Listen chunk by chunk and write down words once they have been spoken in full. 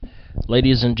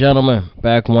Ladies and gentlemen,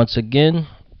 back once again.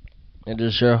 It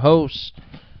is your host,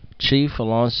 Chief,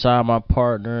 alongside my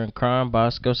partner in crime,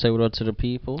 Bosco. Say what up to the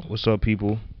people. What's up,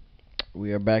 people?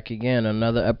 We are back again,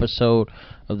 another episode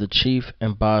of the Chief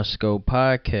and Bosco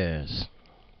podcast.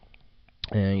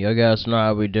 And you guys know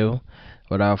how we do.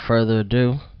 Without further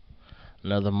ado,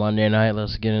 another Monday night.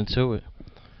 Let's get into it.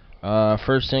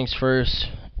 First things first,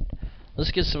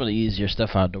 let's get some of the easier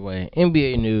stuff out the way.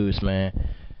 NBA news, man.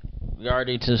 We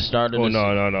already just started. Oh,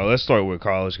 no. Let's start with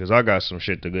college because I got some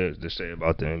shit to say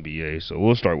about the NBA. So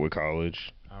we'll start with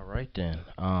college. All right, then.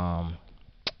 Well,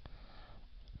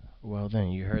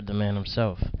 then, you heard the man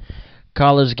himself.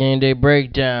 College game day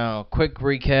breakdown. Quick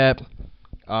recap.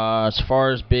 As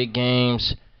far as big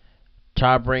games,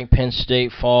 top-ranked Penn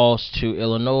State falls to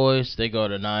Illinois. They go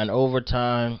to 9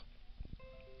 overtime.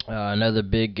 Another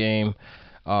big game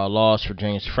loss for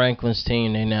James Franklin's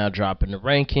team. They now drop in the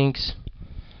rankings.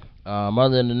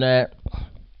 Other than that,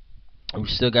 we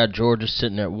still got Georgia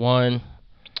sitting at 1.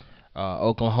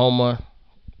 Oklahoma,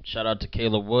 shout out to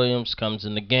Caleb Williams, comes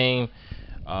in the game.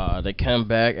 They come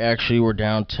back. Actually, we're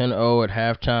down 10-0 at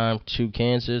halftime to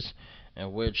Kansas,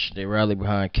 in which they rally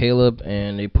behind Caleb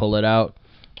and they pull it out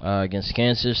against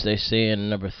Kansas. They stay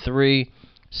in number 3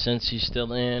 since he's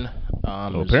still in.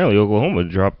 Apparently, Oklahoma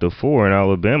dropped to 4 and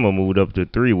Alabama moved up to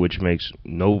 3, which makes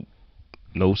no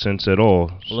sense at all.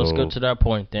 Well, let's go to that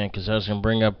point then, because I was going to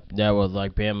bring up that with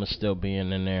like Bama still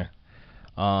being in there.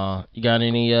 You got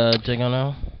any take on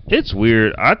that? It's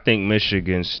weird. I think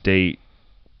Michigan State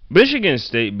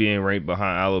being ranked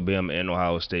behind Alabama and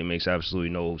Ohio State makes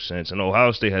absolutely no sense. And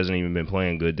Ohio State hasn't even been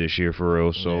playing good this year for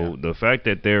real. So The fact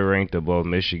that they're ranked above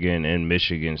Michigan and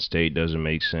Michigan State doesn't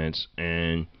make sense.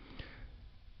 And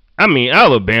I mean,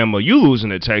 Alabama, you losing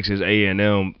to Texas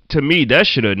A&M, to me, that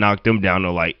should have knocked them down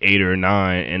to like 8 or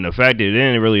 9. And the fact that it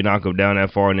didn't really knock them down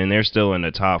that far and then they're still in the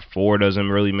top 4 doesn't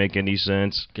really make any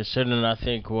sense. Considering, I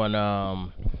think, when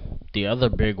the other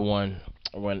big one,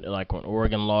 when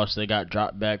Oregon lost, they got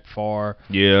dropped back far.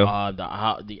 Yeah.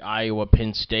 The Iowa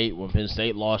Penn State, when Penn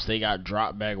State lost, they got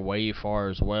dropped back way far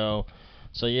as well.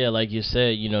 So, yeah, like you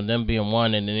said, them being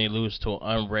 1 and then they lose to an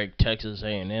unranked Texas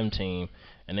A&M team.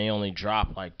 And they only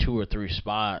dropped like 2 or 3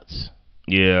 spots.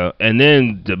 Yeah, and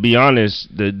then to be honest,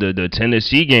 the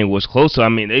Tennessee game was close. I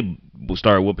mean, they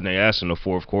started whooping their ass in the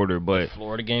fourth quarter, but the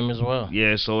Florida game as well.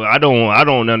 Yeah, so I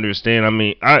don't understand. I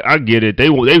mean, I get it. They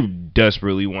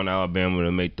desperately want Alabama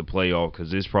to make the playoff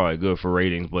because it's probably good for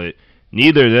ratings, but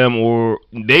neither them or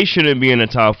they shouldn't be in the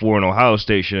top 4, and Ohio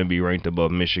State shouldn't be ranked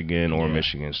above Michigan or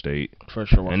Michigan State. For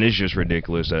sure. And it's just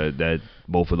ridiculous that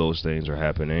both of those things are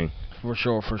happening. For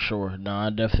sure. No, I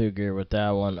definitely agree with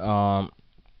that one.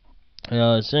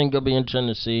 It's going to be interesting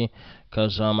to see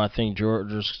because I think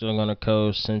Georgia's still going to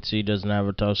coast since he doesn't have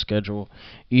a tough schedule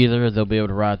either. They'll be able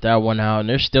to ride that one out. And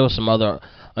there's still some other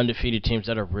undefeated teams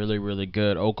that are really, really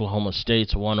good. Oklahoma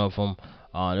State's one of them.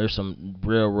 There's some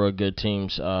real good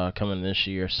teams coming this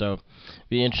year. So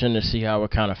be interesting to see how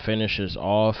it kind of finishes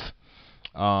off.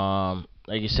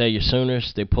 Like you say, your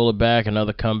Sooners, they pull it back,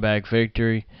 another comeback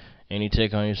victory. Any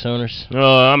take on your Sooners?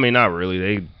 I mean, not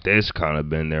really. That's kind of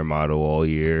been their motto all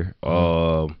year.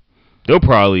 They'll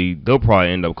probably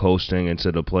end up coasting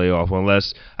into the playoff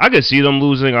unless I could see them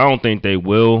losing. I don't think they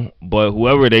will, but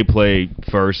whoever they play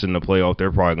first in the playoff,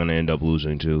 they're probably going to end up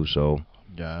losing too. So.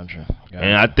 Gotcha.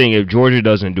 And I think if Georgia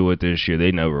doesn't do it this year,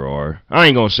 they never are. I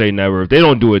ain't going to say never. If they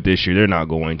don't do it this year, they're not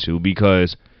going to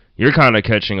because you're kind of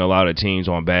catching a lot of teams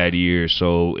on bad years.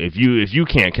 So if you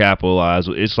can't capitalize,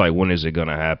 it's like, when is it going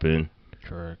to happen?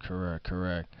 Correct.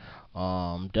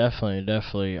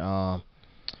 Definitely.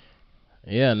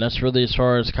 Yeah, and that's really as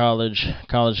far as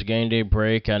college game day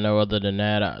break. I know other than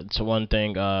that, it's one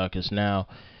thing because now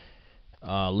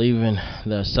leaving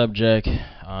the subject,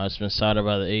 it's been decided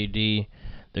by the AD.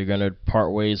 They're going to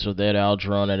part ways with Ed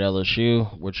Algeron at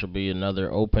LSU, which will be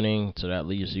another opening. So that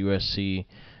leaves USC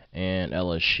and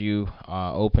LSU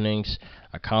openings.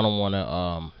 I kind of want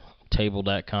to table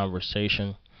that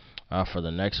conversation for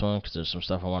the next one because there's some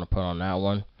stuff I want to put on that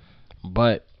one.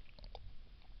 But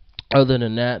other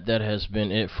than that, that has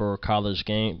been it for college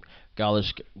game day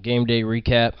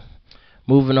recap.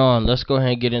 Moving on, let's go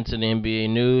ahead and get into the NBA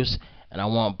news. And I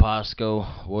want Bosco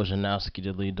Wojnarowski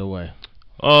to lead the way.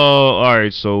 All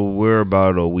right, so we're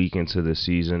about a week into the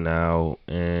season now.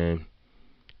 And,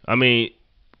 I mean,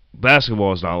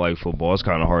 basketball is not like football. It's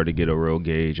kind of hard to get a real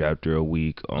gauge after a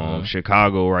week.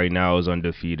 Chicago right now is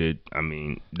undefeated. I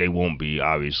mean, they won't be,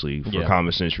 obviously, for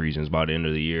common sense reasons by the end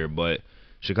of the year. But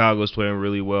Chicago's playing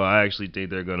really well. I actually think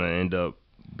they're going to end up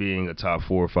being a top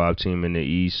 4 or 5 team in the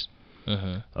East.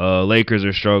 Lakers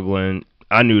are struggling.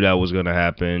 I knew that was going to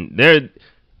happen.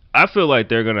 I feel like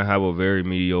they're gonna have a very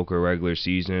mediocre regular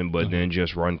season, but then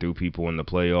just run through people in the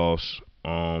playoffs.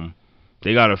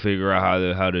 They got to figure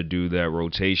out how to do that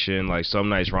rotation. Like some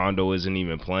nights Rondo isn't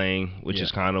even playing, which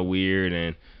is kind of weird,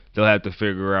 and they'll have to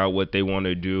figure out what they want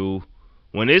to do.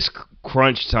 When it's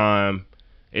crunch time,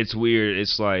 it's weird.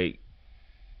 It's like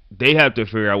they have to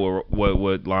figure out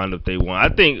what lineup they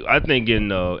want. I think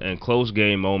in close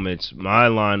game moments, my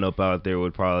lineup out there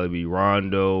would probably be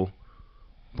Rondo,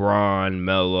 Bron,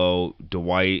 Melo,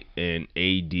 Dwight, and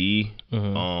AD.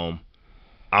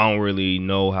 I don't really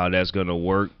know how that's gonna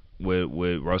work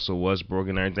with Russell Westbrook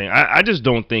and everything. I just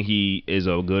don't think he is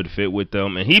a good fit with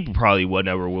them, and he probably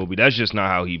never will be. That's just not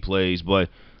how he plays. But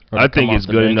I think it's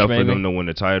good enough for them to win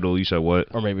the title. You said what?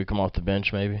 Or maybe come off the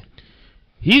bench, maybe.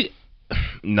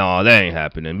 No, that ain't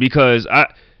happening because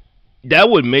that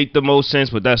would make the most sense,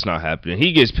 but that's not happening.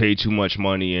 He gets paid too much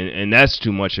money, and that's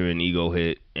too much of an ego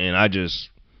hit. And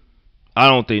I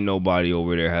don't think nobody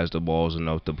over there has the balls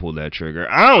enough to pull that trigger.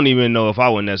 I don't even know if I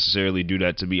would necessarily do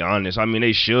that, to be honest. I mean,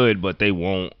 they should, but they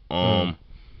won't. And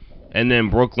then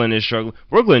Brooklyn is struggling.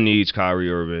 Brooklyn needs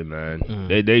Kyrie Irving, man.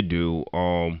 They do.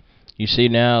 You see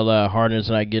now that Harden's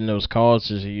not getting those calls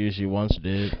as he usually once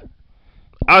did.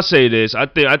 I'll say this. I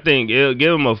think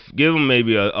give him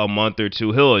maybe a month or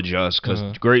two. He'll adjust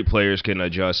because great players can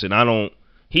adjust, and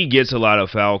he gets a lot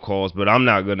of foul calls, but I'm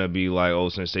not gonna be like, oh,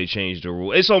 since they changed the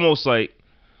rule. It's almost like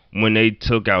when they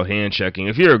took out hand checking.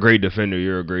 If you're a great defender,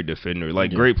 you're a great defender.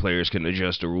 Like great players can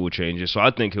adjust the rule changes, so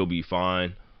I think he'll be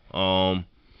fine.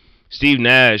 Steve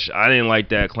Nash, I didn't like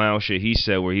that clown shit he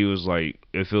said where he was like,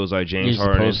 it feels like James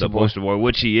Harden is the poster boy,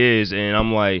 which he is, and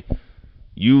I'm like,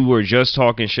 you were just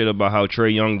talking shit about how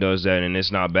Trae Young does that, and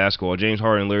it's not basketball. James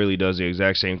Harden literally does the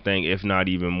exact same thing, if not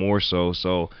even more so.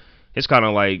 So it's kind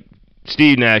of like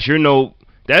Steve Nash.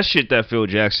 That shit that Phil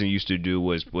Jackson used to do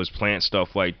was plant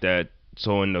stuff like that.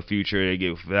 So in the future they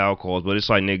get foul calls, but it's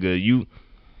like, nigga,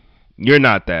 you're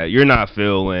not that. You're not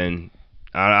Phil, and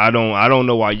I don't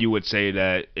know why you would say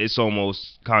that. It's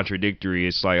almost contradictory.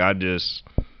 It's like I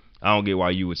don't get why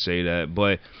you would say that,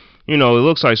 but. It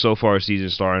looks like so far the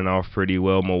season's starting off pretty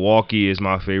well. Milwaukee is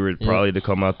my favorite probably to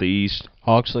come out the East.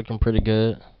 Hawks looking pretty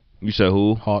good. You said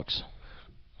who? Hawks.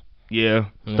 Yeah.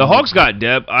 The Hawks got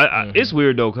depth. It's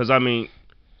weird, though, because, I mean,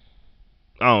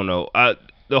 I don't know.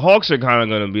 The Hawks are kind of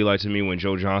going to be like to me when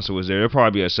Joe Johnson was there. They'll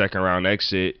probably be a second-round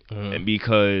exit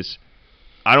because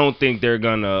I don't think they're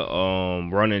going to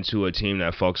run into a team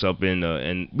that fucks up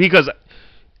because –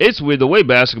 it's weird. The way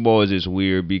basketball is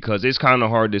weird because it's kind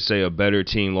of hard to say a better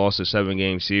team lost a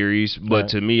 7-game series. But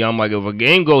to me, I'm like,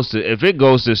 if it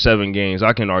goes to 7 games,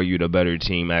 I can argue the better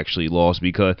team actually lost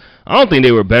because I don't think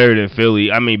they were better than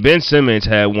Philly. I mean, Ben Simmons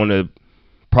had one of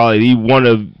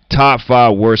top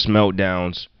 5 worst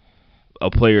meltdowns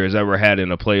a player has ever had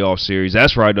in a playoff series.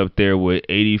 That's right up there with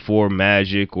 84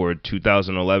 Magic or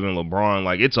 2011 LeBron.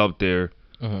 Like, it's up there.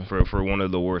 For one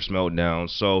of the worst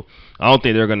meltdowns. So I don't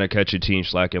think they're going to catch a team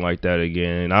slacking like that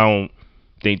again. I don't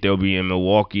think they'll be in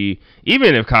Milwaukee.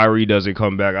 Even if Kyrie doesn't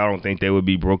come back, I don't think they would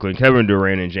be Brooklyn. Kevin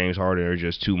Durant and James Harden are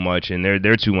just too much, and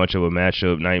they're too much of a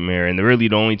matchup nightmare. And really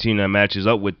the only team that matches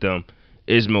up with them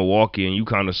is Milwaukee, and you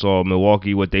kind of saw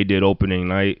Milwaukee, what they did opening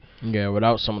night. Yeah,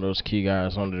 without some of those key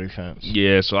guys on the defense.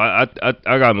 Yeah, so I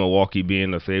got Milwaukee being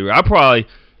the favorite. I probably...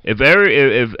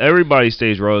 If everybody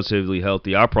stays relatively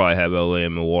healthy, I'll probably have LA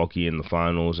and Milwaukee in the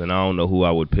finals, and I don't know who I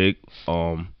would pick.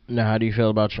 Now, how do you feel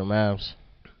about your Mavs?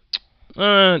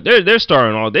 They're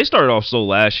starting off. They started off slow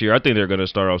last year. I think they're gonna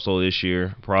start off slow this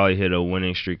year. Probably hit a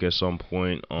winning streak at some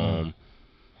point.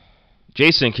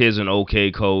 Jason Kidd's an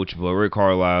okay coach, but Rick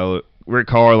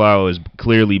Carlisle is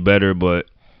clearly better. But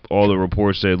all the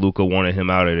reports said Luka wanted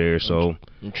him out of there. So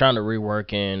I'm trying to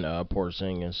rework in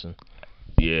Porzingis.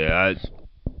 Yeah,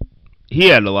 he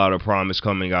had a lot of promise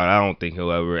coming out. I don't think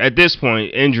he'll ever. At this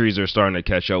point, injuries are starting to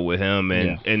catch up with him,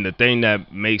 and the thing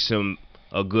that makes him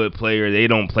a good player, they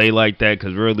don't play like that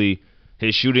because really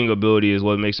his shooting ability is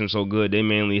what makes him so good. They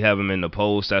mainly have him in the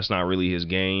post. That's not really his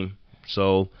game.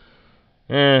 So,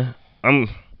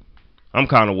 I'm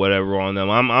kind of whatever on them.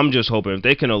 I'm just hoping if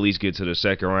they can at least get to the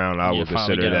second round, I would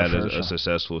consider that a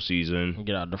successful season.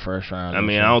 Get out the first round. I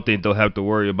mean, I don't think they'll have to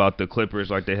worry about the Clippers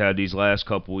like they had these last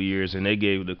couple of years, and they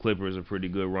gave the Clippers a pretty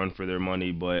good run for their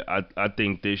money. But I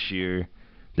think this year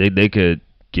they could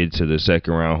get to the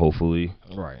second round, hopefully.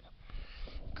 Right.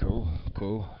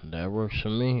 Cool. That works for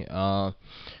me.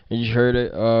 You just heard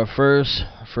it. First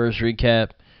recap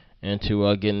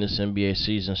into getting this NBA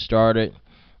season started.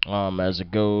 As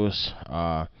it goes,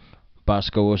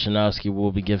 Bosco Wojnarowski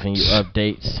will be giving you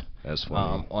updates That's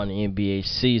funny. On the NBA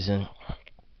season.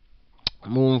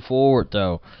 Moving forward,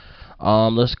 though,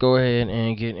 Let's go ahead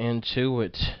and get into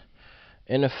it.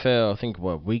 NFL, I think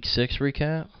what week 6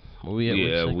 recap? Were we at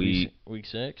Yeah, week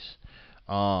 6?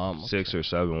 6 or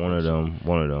 7, one of them. I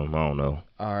don't know.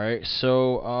 All right,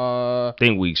 so I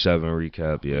think week 7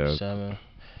 recap. Yeah. Week 7.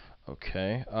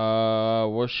 Okay.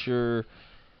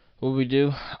 What we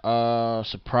do?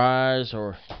 Surprise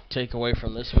or takeaway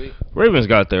from this week? Ravens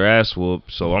got their ass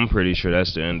whooped, so I'm pretty sure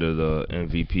that's the end of the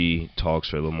MVP talks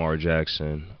for Lamar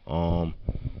Jackson.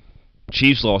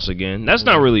 Chiefs lost again. That's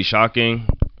not really shocking.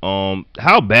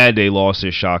 How bad they lost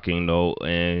is shocking though,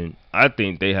 and I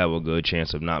think they have a good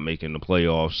chance of not making the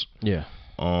playoffs. Yeah.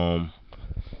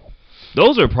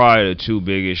 Those are probably the two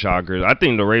biggest shockers. I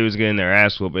think the Ravens getting their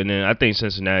ass whooped, and then I think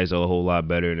Cincinnati's a whole lot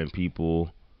better than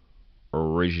people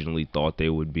originally thought they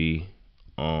would be.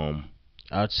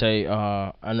 I'd say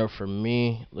I know for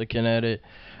me looking at it,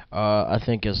 I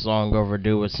think it's long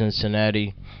overdue with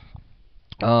Cincinnati.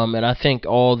 And I think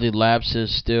all the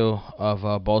lapses still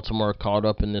of Baltimore caught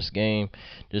up in this game,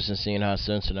 just in seeing how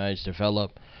Cincinnati's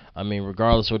developed. I mean,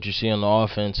 regardless of what you see on the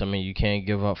offense, I mean, you can't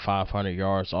give up 500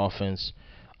 yards offense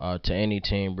to any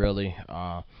team, really.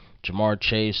 Jamar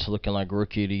Chase looking like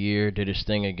Rookie of the Year, did his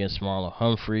thing against Marlon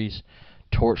Humphreys,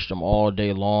 torched him all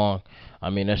day long. I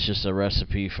mean, that's just a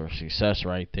recipe for success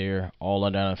right there. All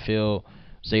down the field,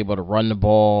 was able to run the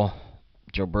ball.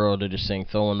 Joe Burrow did his thing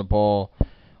throwing the ball.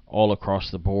 All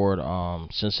across the board.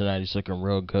 Cincinnati's looking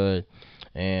real good,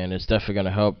 and it's definitely going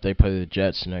to help. They play the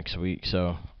Jets next week,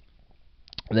 so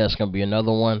that's going to be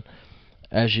another one.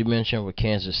 As you mentioned with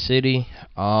Kansas City,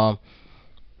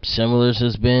 similar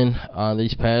has been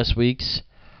these past weeks.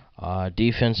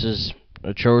 Defense is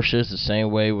atrocious, the same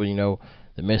way with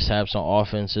the mishaps on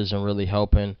offense isn't really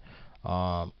helping.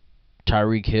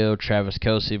 Tyreek Hill, Travis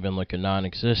Kelce been looking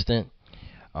non-existent,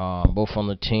 both on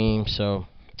the team, so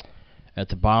at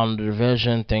the bottom of the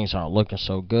division, things aren't looking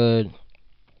so good.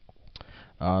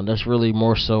 That's really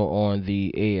more so on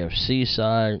the AFC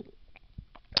side.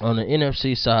 On the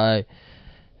NFC side,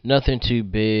 nothing too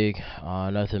big,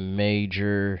 nothing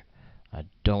major. I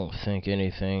don't think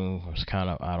anything was kind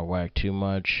of out of whack too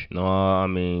much. No, I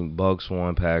mean, Bucks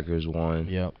won, Packers won.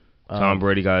 Yep. Tom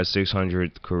Brady got his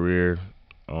 600th career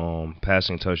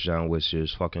passing touchdown, which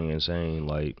is fucking insane.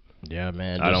 Like, yeah,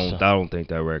 man. I don't think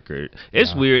that record.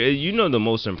 It's weird. The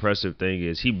most impressive thing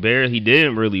is he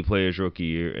didn't really play his rookie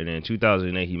year, and in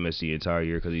 2008 he missed the entire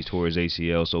year because he tore his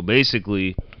ACL. So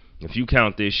basically, if you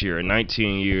count this year,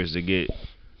 19 years to get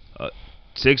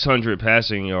 600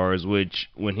 passing yards, which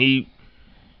when he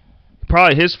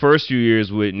probably his first few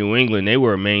years with New England, they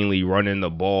were mainly running the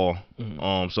ball.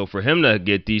 Mm-hmm. So for him to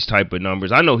get these type of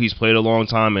numbers, I know he's played a long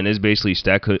time and it's basically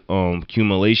stat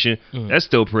accumulation. Mm-hmm. That's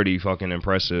still pretty fucking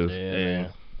impressive. Yeah,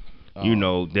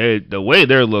 and the way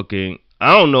they're looking,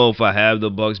 I don't know if I have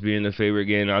the Bucks being the favorite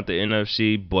getting out the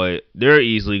NFC, but they're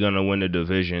easily gonna win the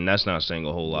division. That's not saying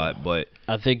a whole lot, but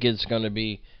I think it's gonna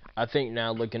be. I think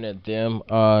now looking at them,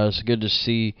 it's good to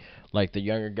see like the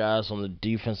younger guys on the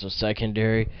defensive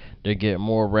secondary to get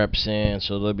more reps in,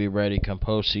 so they'll be ready come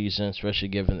postseason, especially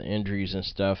given the injuries and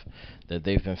stuff that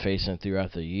they've been facing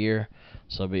throughout the year.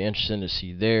 So it'll be interesting to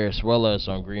see there, as well as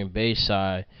on Green Bay's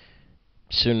side.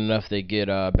 Soon enough, they get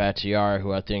Bakhtiari,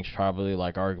 who I think is probably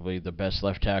like arguably the best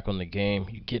left tackle in the game.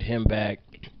 You get him back.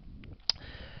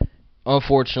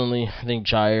 Unfortunately, I think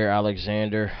Jair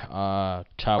Alexander,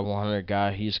 top 100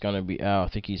 guy, he's going to be out. I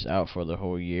think he's out for the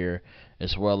whole year,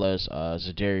 as well as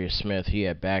Zadarius Smith. He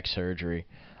had back surgery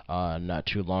not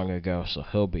too long ago, so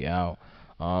he'll be out.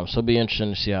 So it'll be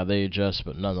interesting to see how they adjust,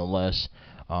 but nonetheless,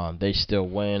 they still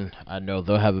win. I know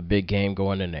they'll have a big game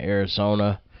going into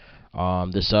Arizona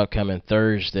this upcoming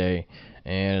Thursday,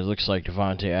 and it looks like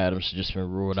Devontae Adams has just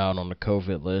been ruled out on the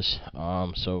COVID list.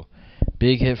 So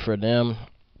big hit for them.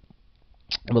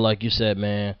 But like you said,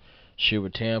 man, shoot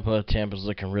with Tampa's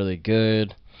looking really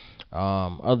good.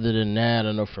 Other than that,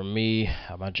 I know for me,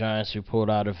 my Giants who pulled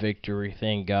out a victory,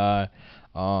 thank God.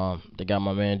 They got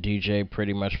my man DJ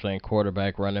pretty much playing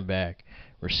quarterback, running back,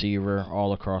 receiver,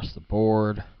 all across the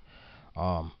board.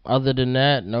 Other than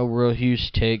that, no real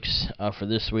huge takes for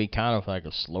this week. Kind of like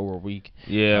a slower week.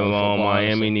 Yeah,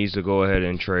 Miami needs to go ahead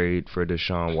and trade for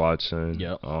Deshaun Watson.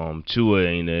 Yep. Tua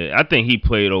ain't it. I think he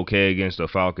played okay against the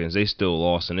Falcons. They still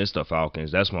lost, and it's the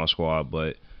Falcons. That's my squad,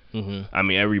 but I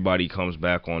mean everybody comes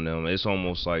back on them. It's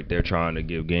almost like they're trying to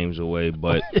give games away.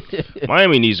 But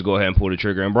Miami needs to go ahead and pull the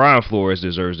trigger. And Brian Flores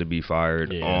deserves to be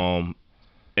fired. Yeah.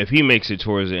 If he makes it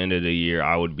towards the end of the year,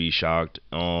 I would be shocked.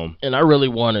 And I really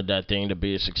wanted that thing to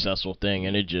be a successful thing,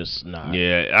 and it just not.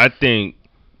 Yeah, I think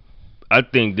I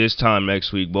think this time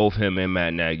next week, both him and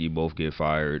Matt Nagy both get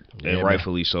fired, and Yeah,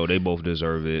 rightfully so. They both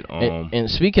deserve it. And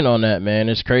speaking on that, man,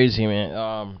 it's crazy,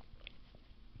 man.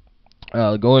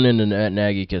 Going into Matt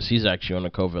Nagy, because he's actually on the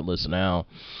COVID list now.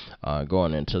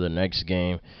 Going into the next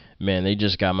game, man, they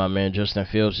just got my man Justin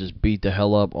Fields just beat the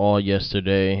hell up all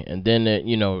yesterday, and then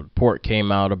report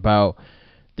came out about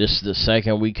this is the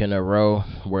second week in a row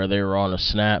where they were on a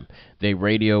snap. They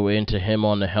radio into him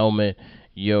on the helmet.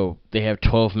 Yo, they have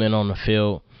 12 men on the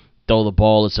field. Throw the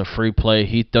ball. It's a free play.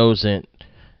 He throws it.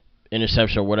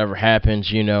 Interception or whatever happens,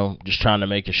 just trying to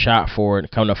make a shot for it.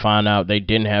 Come to find out they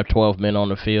didn't have 12 men on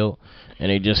the field, and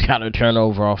they just got a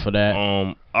turnover off of that.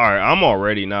 All right, I'm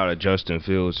already not a Justin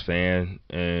Fields fan,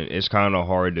 and it's kind of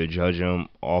hard to judge him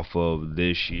off of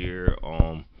this year.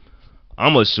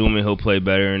 I'm assuming he'll play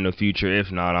better in the future.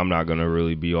 If not, I'm not gonna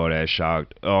really be all that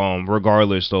shocked.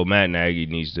 Regardless, though, Matt Nagy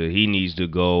needs to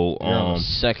go.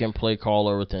 Second play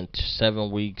caller within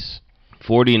 7 weeks.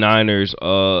 49ers.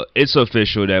 It's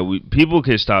official that people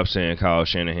can stop saying Kyle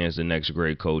Shanahan's the next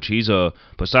great coach.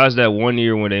 Besides that 1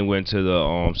 year when they went to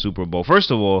the Super Bowl. First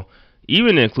of all,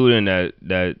 even including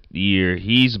that year,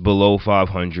 he's below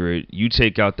 500. You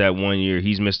take out that 1 year,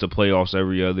 he's missed the playoffs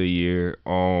every other year.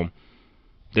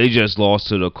 They just lost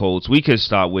to the Colts. We could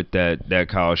stop with that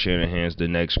Kyle Shanahan's the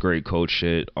next great coach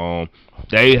shit.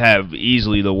 They have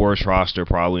easily the worst roster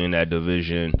probably in that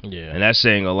division. Yeah. And that's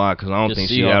saying a lot because I don't think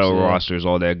Seahawks, Seattle roster is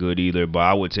all that good either. But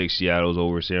I would take Seattle's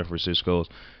over San Francisco's.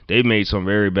 They made some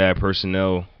very bad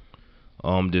personnel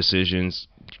decisions.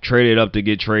 Traded up to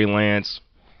get Trey Lance.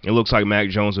 It looks like Mac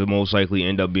Jones would most likely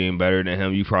end up being better than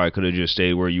him. You probably could have just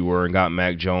stayed where you were and got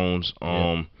Mac Jones.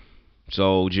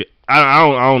 So I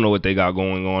don't know what they got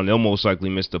going on. They'll most likely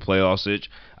miss the playoffs.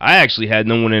 I actually had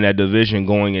no one in that division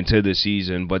going into the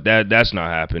season, but that's not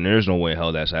happening. There's no way in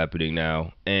hell that's happening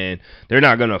now. And they're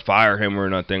not gonna fire him or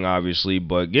nothing, obviously.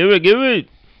 But give it.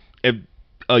 If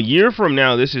a year from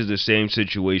now this is the same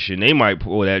situation, they might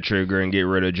pull that trigger and get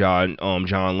rid of John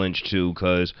Lynch too,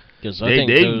 because I think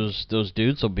those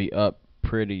dudes will be up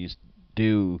pretty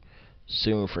due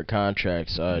soon for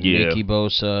contracts. Nicky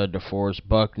Bosa, DeForest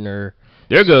Buckner.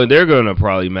 They're gonna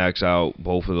probably max out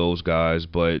both of those guys,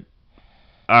 but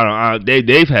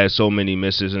they've had so many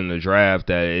misses in the draft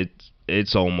that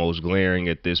it's almost glaring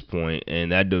at this point.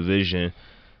 And that division,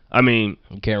 I mean,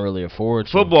 you can't really afford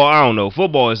to. Football. I don't know.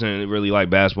 Football isn't really like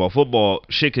basketball. Football,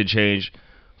 shit could change.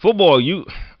 Football,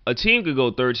 a team could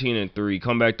go 13-3,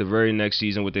 come back the very next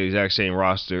season with the exact same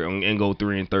roster and go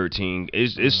 3-13.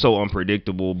 It's so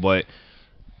unpredictable, but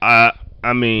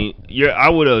I mean, I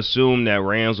would assume that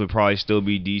Rams would probably still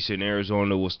be decent.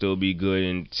 Arizona will still be good,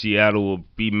 and Seattle will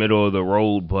be middle of the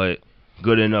road, but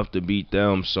good enough to beat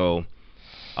them. So,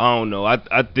 I don't know.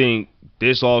 I think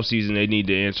this offseason they need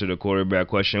to answer the quarterback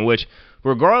question, which,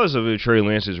 regardless of if Trey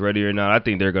Lance is ready or not, I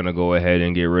think they're going to go ahead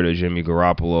and get rid of Jimmy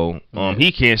Garoppolo.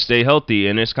 He can't stay healthy,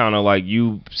 and it's kind of like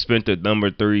you spent the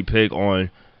number 3 pick on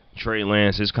Trey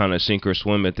Lance. It's kind of sink or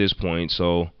swim at this point,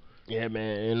 so... Yeah,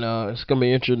 man, and it's gonna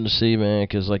be interesting to see, man,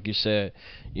 because like you said,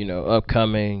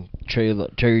 upcoming trade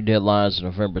deadlines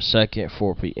November 2nd,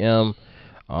 4 p.m.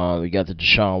 We got the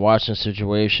Deshaun Watson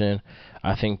situation.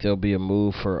 I think there'll be a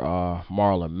move for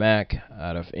Marlon Mack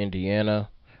out of Indiana,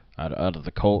 out of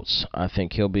the Colts. I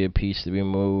think he'll be a piece to be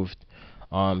moved.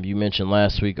 You mentioned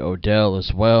last week Odell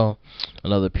as well,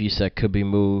 another piece that could be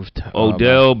moved.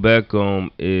 Odell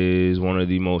Beckham is one of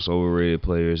the most overrated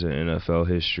players in NFL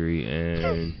history,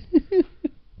 and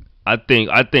I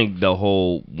think the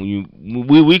whole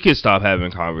we could stop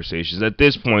having conversations at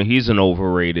this point. He's just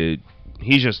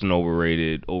an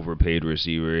overrated, overpaid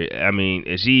receiver. I mean,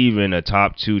 is he even a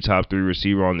top 2, top 3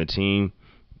 receiver on the team?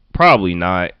 Probably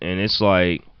not. And it's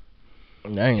like,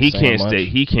 he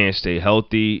can't stay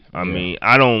healthy. I mean,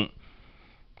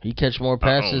 he catch more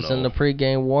passes in the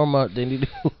pregame warm up than he do.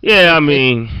 Yeah, I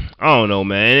mean, I don't know,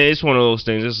 man. It's one of those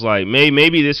things. It's like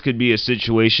maybe this could be a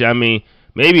situation. I mean,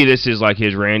 maybe this is like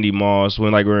his Randy Moss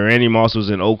when Randy Moss was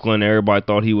in Oakland, everybody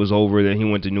thought he was over. Then he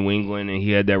went to New England and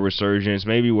he had that resurgence.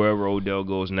 Maybe wherever Odell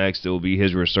goes next, it'll be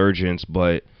his resurgence.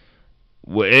 But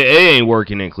it ain't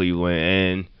working in Cleveland,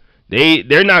 and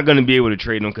they're not going to be able to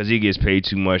trade him because he gets paid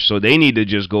too much. So they need to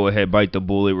just go ahead, bite the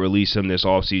bullet, release him this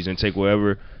offseason, take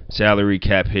whatever salary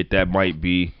cap hit that might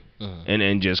be, and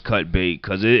then just cut bait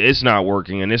because it's not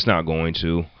working and it's not going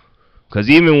to. Because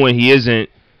even when he's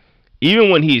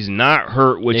not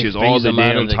hurt, which is all the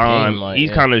damn time,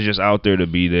 he's kind of just out there to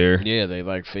be there. Yeah,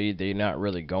 they're not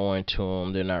really going to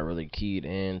him. They're not really keyed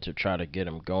in to try to get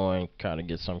him going, kind of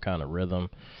get some kind of rhythm.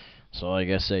 So like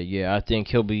I said, yeah, I think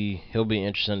he'll be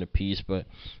interesting to piece. But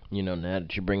now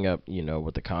that you bring up,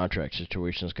 what the contract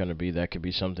situation is going to be, that could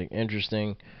be something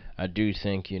interesting. I do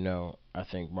think, I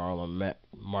think Merlin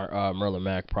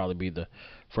Mack probably be the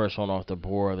first one off the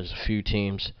board. There's a few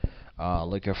teams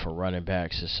looking for running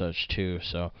backs as such too,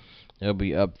 so they'll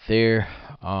be up there.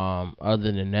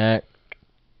 Other than that,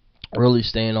 really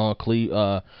staying on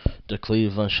the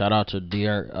Cleveland. Shout out to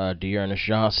Dearness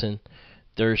Johnson,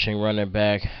 third string running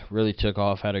back. Really took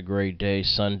off. Had a great day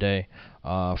Sunday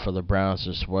for the Browns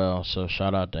as well. So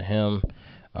shout out to him,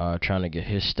 trying to get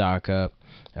his stock up.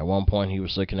 At one point, he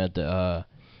was looking at the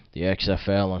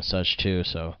XFL and such too.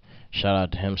 So shout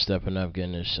out to him stepping up,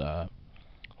 getting his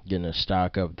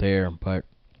stock up there. But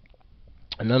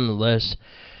nonetheless,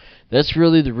 that's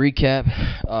really the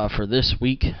recap for this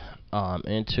week.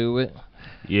 Into it.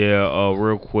 Yeah.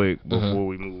 Real quick before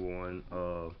we move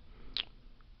on.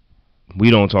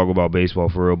 We don't talk about baseball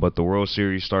for real, but the World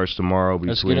Series starts tomorrow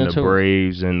between the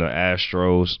Braves and the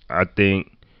Astros. I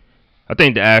think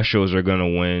the Astros are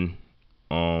gonna win.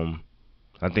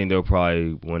 I think they'll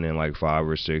probably win in like 5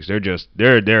 or 6.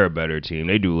 They're a better team.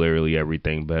 They do literally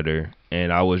everything better.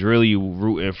 And I was really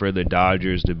rooting for the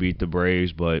Dodgers to beat the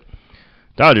Braves, but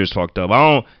Dodgers fucked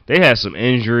up. They had some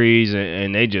injuries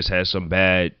and they just had some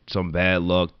bad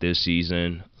luck this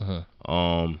season.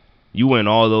 You win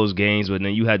all those games, but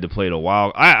then you had to play the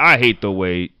wild. I hate the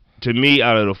way, to me,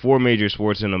 out of the 4 major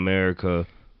sports in America,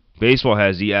 baseball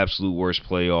has the absolute worst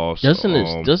playoffs.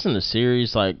 Doesn't the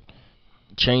series like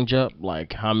change up,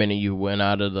 like how many you win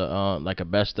out of the like a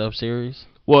best of series?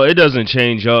 Well, it doesn't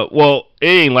change up. Well, it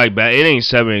ain't like that. It ain't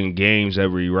 7 games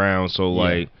every round. So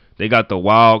like they got the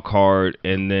wild card,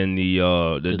 and then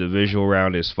the divisional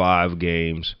round is 5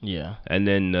 games. Yeah. And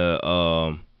then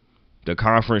the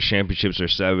conference championships are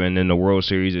 7, and the World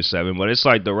Series is 7. But it's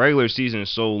like the regular season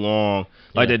is so long.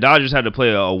 Like the Dodgers had to play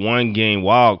a 1-game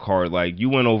wild card. Like you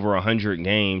went over 100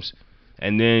 games,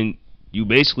 and then you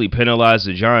basically penalize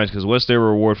the Giants because what's their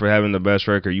reward for having the best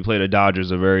record? You play the Dodgers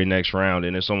the very next round,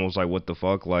 and it's almost like, what the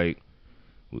fuck? Like,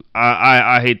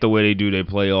 I hate the way they do their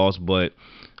playoffs, but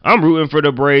I'm rooting for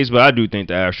the Braves, but I do think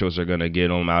the Astros are going to get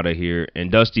them out of here. And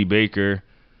Dusty Baker,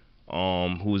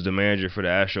 who's the manager for the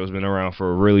Astros, been around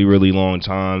for a really, really long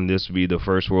time. This will be the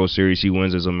first World Series he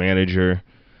wins as a manager,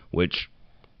 which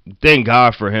thank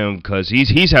God for him, because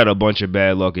he's had a bunch of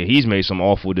bad luck and he's made some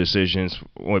awful decisions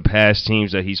with past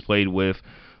teams that he's played with.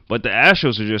 But the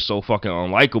Astros are just so fucking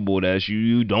unlikable that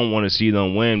you don't want to see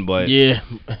them win. But yeah,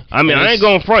 I mean, I ain't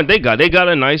going front. They got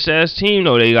a nice ass team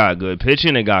though. They got good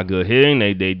pitching. They got good hitting.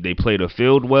 They play the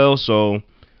field well, so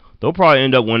they'll probably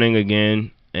end up winning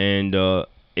again. And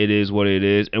it is what it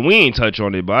is. And we ain't touch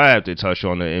on it, but I have to touch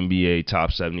on the NBA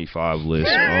top 75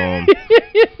 list.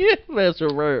 That's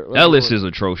right. That list is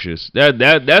atrocious.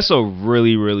 That's a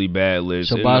really, really bad list.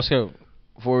 So Bosco,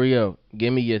 before we go,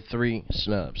 give me your 3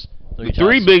 snubs. The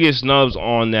 3 biggest snubs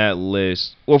on that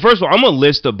list. Well, first of all, I'm gonna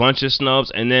list a bunch of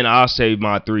snubs, and then I'll save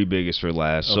my 3 biggest for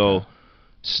last. Okay. So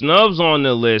snubs on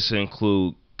the list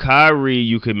include Kyrie.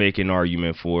 You can make an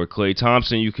argument for Klay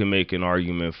Thompson. You can make an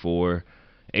argument for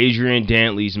Adrian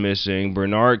Dantley's missing.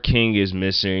 Bernard King is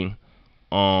missing.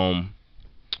 Dwight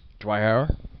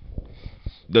Howard.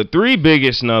 The 3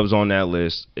 biggest snubs on that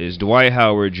list is Dwight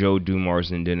Howard, Joe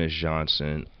Dumars, and Dennis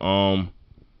Johnson.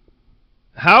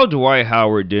 How Dwight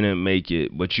Howard didn't make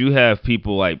it, but you have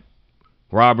people like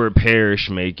Robert Parrish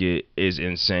make it, is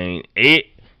insane.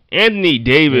 Anthony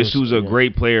Davis, who's a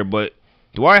great player, but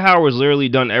Dwight Howard's literally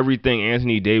done everything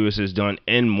Anthony Davis has done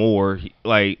and more.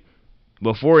 Like,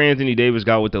 before Anthony Davis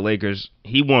got with the Lakers,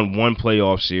 he won 1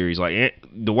 playoff series. Like,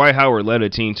 Dwight Howard led a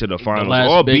team to the finals,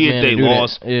 albeit they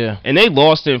lost. Yeah. And they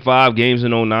lost in 5 games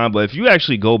in 2009. But if you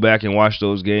actually go back and watch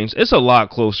those games, it's a lot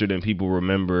closer than people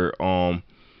remember.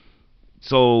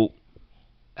 So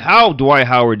how Dwight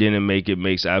Howard didn't make it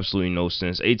makes absolutely no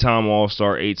sense. 8-time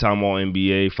All-Star, 8-time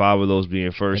All-NBA, 5 of those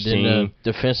being first team.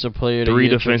 Defensive Player of the 3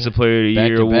 Year. Defensive Player of the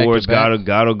Year awards. Got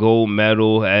a gold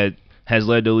medal. Has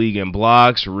led the league in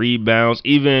blocks, rebounds.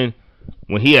 Even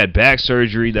when he had back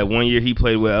surgery, that one year he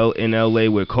played in LA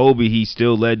with Kobe, he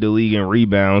still led the league in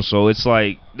rebounds. So it's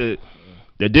like the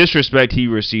disrespect he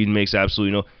received makes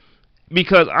absolutely no.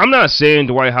 Because I'm not saying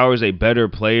Dwight Howard's a better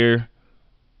player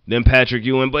than Patrick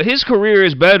Ewing, but his career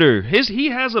is better. He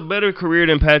has a better career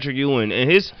than Patrick Ewing, and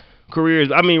his career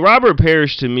is. I mean, Robert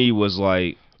Parrish to me was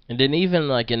like. And then even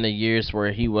like in the years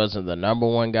where he wasn't the number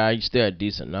 1 guy, he still had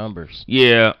decent numbers.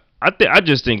 Yeah, I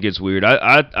just think it's weird.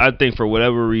 I think for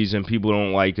whatever reason people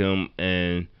don't like him,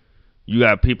 and you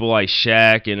got people like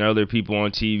Shaq and other people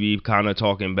on TV kind of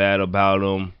talking bad about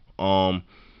him.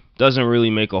 doesn't really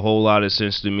make a whole lot of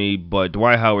sense to me, but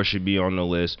Dwight Howard should be on the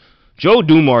list. Joe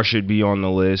Dumars should be on the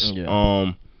list.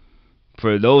 Yeah.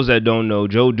 For those that don't know,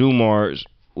 Joe Dumars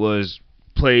was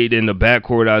played in the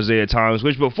backcourt Isaiah Thomas,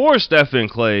 which before Steph and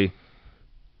Clay,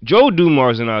 Joe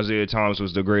Dumars and Isaiah Thomas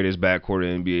was the greatest backcourt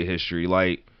in NBA history.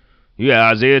 Like, you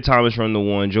had Isaiah Thomas from the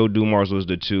 1, Joe Dumars was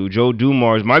the 2. Joe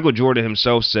Dumars, Michael Jordan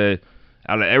himself said,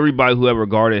 out of everybody who ever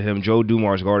guarded him, Joe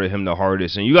Dumars guarded him the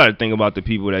hardest. And you got to think about the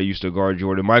people that used to guard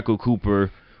Jordan. Michael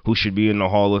Cooper, who should be in the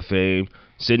Hall of Fame.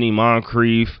 Sidney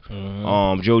Moncrief,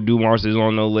 Joe Dumars is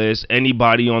on the list.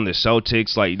 Anybody on the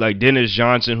Celtics, like Dennis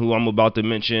Johnson, who I'm about to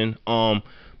mention.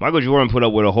 Michael Jordan put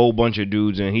up with a whole bunch of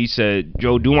dudes, and he said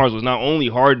Joe Dumars was not only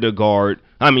hard to guard.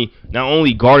 Not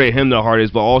only guarded him the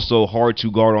hardest, but also hard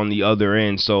to guard on the other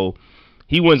end. So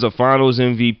he wins a Finals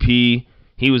MVP.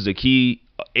 He was a key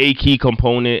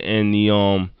component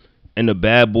in the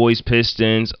Bad Boys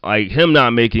Pistons. Like, him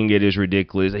not making it is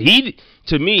ridiculous.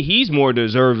 To me, he's more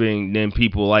deserving than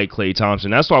people like Klay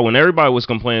Thompson. That's why when everybody was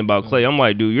complaining about Klay, I'm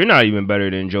like, dude, you're not even better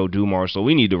than Joe Dumars, so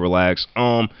we need to relax.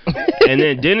 And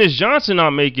then Dennis Johnson not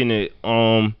making it.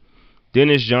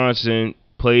 Dennis Johnson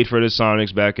played for the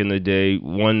Sonics back in the day,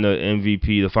 won the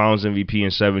MVP, the Finals MVP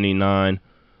in '79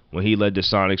 when he led the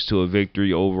Sonics to a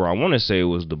victory over, I want to say it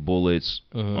was the Bullets.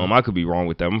 I could be wrong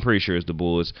with that. I'm pretty sure it's the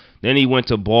Bullets. Then he went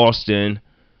to Boston,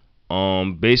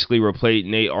 basically replaced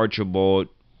Nate Archibald,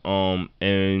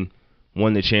 and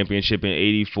won the championship in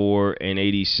 '84 and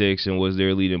 '86 and was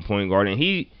their leading point guard. And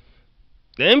the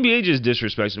NBA just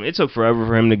disrespects him. It took forever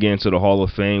for him to get into the Hall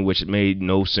of Fame, which made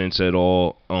no sense at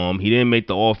all. He didn't make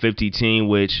the All-50 team,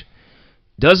 which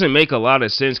doesn't make a lot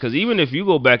of sense, because even if you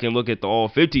go back and look at the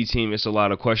All-50 team, it's a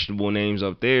lot of questionable names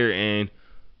up there, and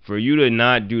for you to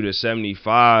not do the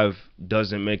 75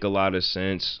 doesn't make a lot of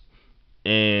sense.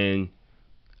 And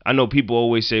I know people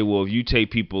always say, well, if you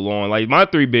take people on, like my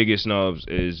 3 biggest snubs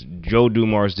is Joe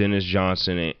Dumars, Dennis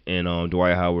Johnson, and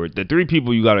Dwight Howard. The 3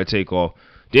 people you got to take off.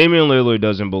 Damian Lillard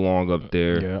doesn't belong up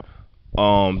there. Yeah.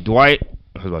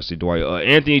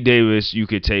 Anthony Davis you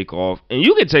could take off, and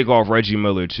you could take off Reggie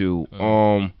Miller too.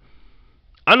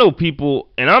 I know people,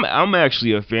 and I'm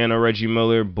actually a fan of Reggie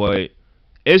Miller, but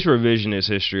it's revisionist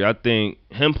history. I think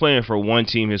him playing for one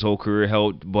team his whole career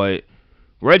helped, but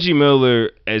Reggie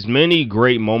Miller, as many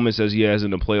great moments as he has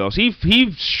in the playoffs,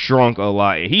 he shrunk a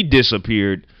lot. He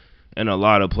disappeared in a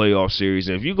lot of playoff series,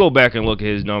 and if you go back and look at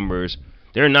his numbers,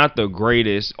 they're not the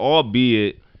greatest,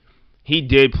 albeit he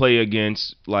did play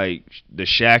against like the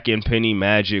Shaq and Penny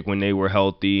Magic when they were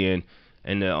healthy, and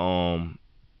the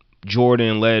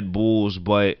Jordan-led Bulls.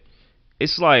 But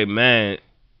it's like, man,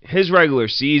 his regular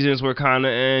seasons were kind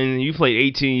of, and you played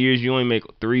 18 years, you only make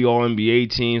 3 All-NBA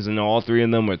teams, and all 3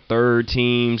 of them were third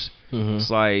teams. It's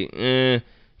like,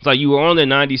 It's like you were on the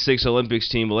 96 Olympics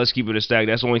team, but let's keep it a stack.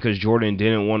 That's only because Jordan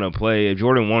didn't want to play. If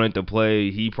Jordan wanted to play,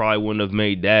 he probably wouldn't have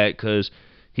made that, because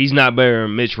he's not better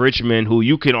than Mitch Richmond, who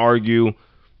you can argue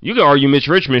Mitch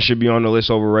Richmond should be on the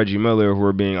list over Reggie Miller, if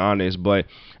we're being honest.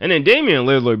 And then Damian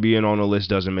Lillard being on the list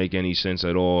doesn't make any sense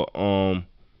at all.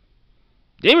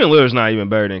 Damian Lillard's not even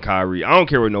better than Kyrie. I don't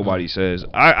care what nobody says.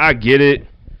 I get it.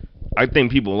 I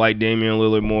think people like Damian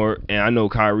Lillard more, and I know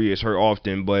Kyrie is hurt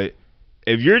often, but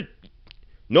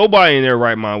nobody in their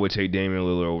right mind would take Damian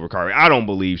Lillard over Kyrie. I don't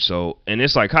believe so. And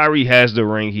it's like Kyrie has the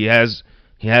ring. He has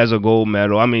a gold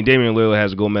medal. I mean, Damian Lillard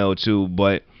has a gold medal too,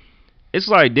 but it's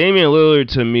like Damian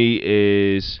Lillard to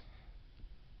me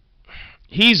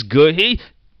he's good.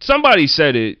 Somebody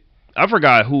said it. I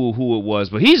forgot who it was,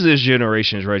 but he's this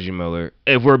generation's Reggie Miller,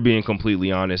 if we're being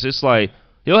completely honest. It's like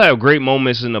he'll have great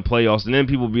moments in the playoffs, and then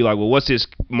people be like, well, what's his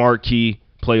marquee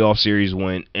playoff series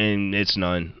win? And it's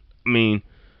none. I mean,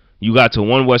 you got to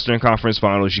one Western Conference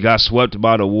Finals. You got swept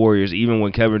by the Warriors, even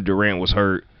when Kevin Durant was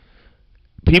hurt.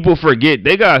 People forget.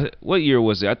 They got, what year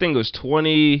was it? I think it was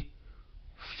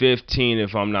 2015,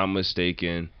 if I'm not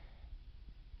mistaken.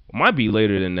 It might be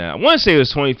later than that. I want to say it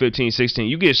was 2015-16.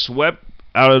 You get swept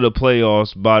out of the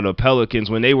playoffs by the Pelicans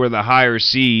when they were the higher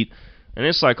seed. And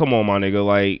it's like, come on, my nigga.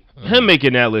 Like, him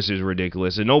making that list is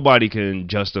ridiculous, and nobody can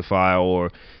justify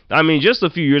I mean, just a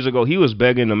few years ago, he was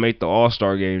begging to make the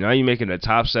All-Star game. Now you making the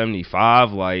top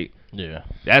 75. Like, yeah,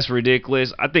 that's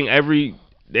ridiculous. I think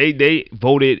they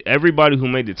voted, everybody who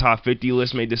made the top 50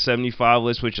 list made the 75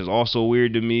 list, which is also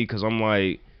weird to me, because I'm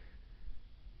like,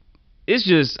 it's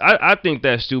just, I think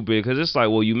that's stupid, because it's like,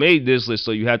 well, you made this list,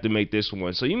 so you have to make this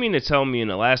one. So you mean to tell me in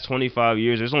the last 25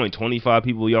 years, there's only 25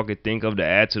 people y'all could think of to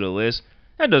add to the list?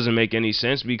 That doesn't make any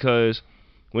sense, because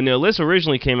when the list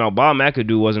originally came out, Bob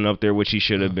McAdoo wasn't up there, which he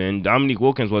should have been. Dominique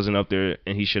Wilkins wasn't up there,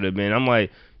 and he should have been. I'm like,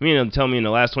 you mean to tell me in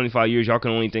the last 25 years, y'all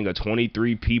can only think of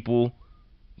 23 people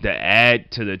to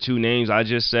add to the two names I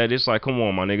just said, it's like, come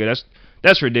on, my nigga,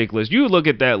 that's ridiculous. You look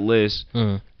at that list,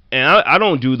 and I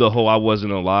don't do the whole I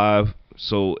wasn't alive,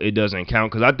 so it doesn't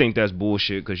count, because I think that's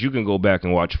bullshit, because you can go back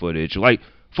and watch footage. Like,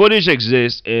 footage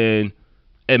exists, and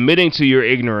admitting to your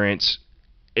ignorance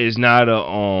is not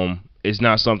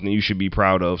something you should be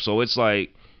proud of. So it's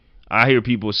like, I hear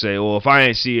people say, well, if I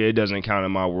ain't see it, it doesn't count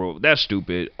in my world. That's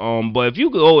stupid. But if you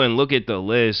go and look at the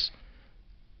list,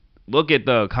 look at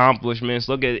the accomplishments,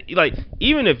 look at, like,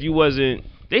 even if you wasn't,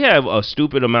 they have a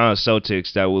stupid amount of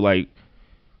Celtics that were like,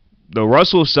 the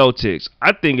Russell Celtics,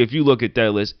 I think if you look at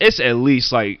that list, it's at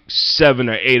least like 7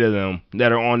 or 8 of them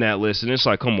that are on that list, and it's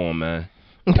like, come on, man.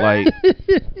 Like,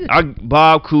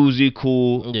 Bob Cousy,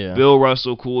 cool. Yeah. Bill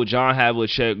Russell, cool. John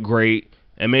Havlicek, great.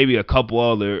 And maybe a couple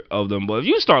other of them. But if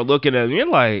you start looking at them, you're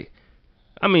like,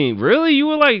 I mean, really? You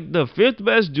were like the 5th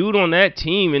best dude on that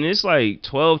team, and it's like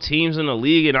 12 teams in the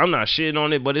league, and I'm not shitting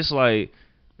on it, but it's like,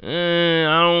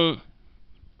 I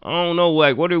don't know,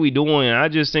 like, what are we doing? I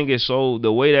just think it's so,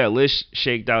 the way that list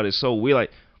shaked out is so weird.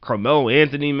 Like, Carmelo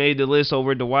Anthony made the list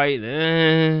over Dwight.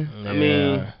 I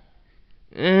mean,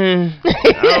 I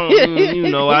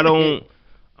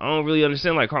don't really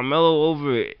understand, like, Carmelo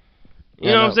over, you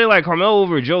know what I'm saying? Like, Carmelo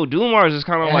over Joe Dumars is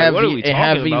kind of like, what are we talking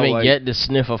about? Have even like, yet to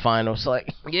sniff a finals,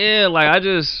 like. Yeah, like,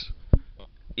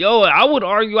 I would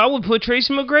argue, I would put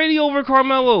Tracy McGrady over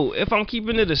Carmelo if I'm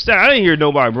keeping it a stat. I didn't hear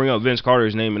nobody bring up Vince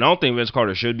Carter's name, and I don't think Vince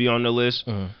Carter should be on the list.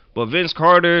 But Vince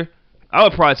Carter, I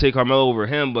would probably take Carmelo over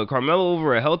him, but Carmelo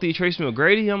over a healthy Tracy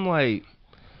McGrady, I'm like,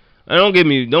 don't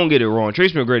get it wrong.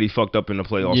 Tracy McGrady fucked up in the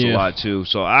playoffs a lot too,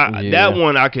 so that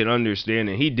one I can understand,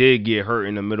 and he did get hurt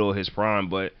in the middle of his prime.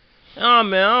 But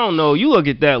man, I don't know. You look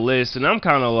at that list, and I'm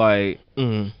kind of like,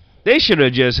 they should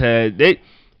have just had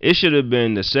It should have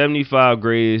been the 75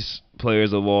 greatest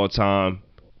players of all time,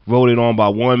 voted on by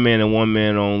one man and one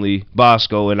man only,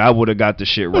 Bosco, and I would have got the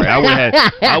shit right. I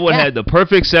would have had the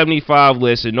perfect 75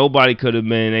 list, and nobody could have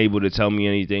been able to tell me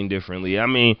anything differently. I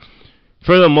mean,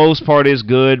 for the most part, it's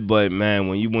good, but man,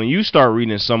 when you start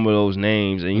reading some of those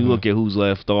names and you look at who's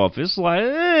left off, it's like,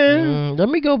 let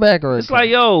me go back. It's like,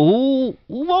 yo,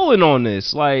 who voting on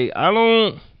this? Like, I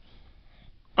don't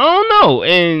know,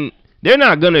 and they're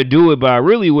not going to do it, but I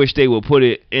really wish they would put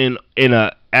it in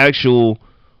a actual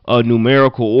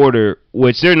numerical order,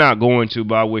 which they're not going to,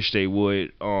 but I wish they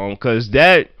would, because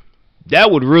that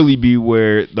would really be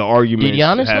where the argument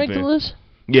happen. Did Giannis make the list?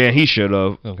 Yeah, he should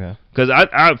have. Okay. Because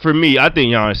for me, I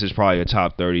think Giannis is probably a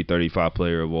top 30, 35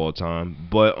 player of all time.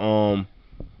 But I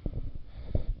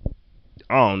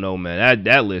don't know, man.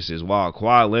 That list is wild.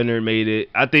 Kawhi Leonard made it.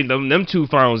 I think them 2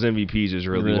 Finals MVPs is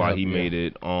really why he made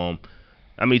it.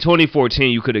 I mean, 2014,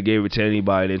 you could have gave it to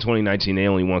anybody. Then 2019, they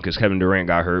only won because Kevin Durant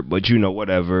got hurt. But,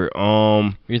 whatever.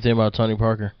 What do you think about Tony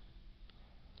Parker?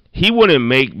 He wouldn't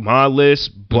make my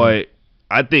list, but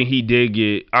I think he did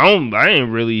get. I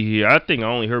ain't really hear. I think I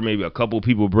only heard maybe a couple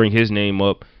people bring his name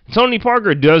up. Tony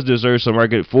Parker does deserve some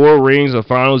record. 4 rings, a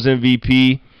Finals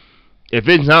MVP. If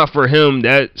it's not for him,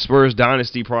 that Spurs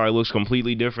dynasty probably looks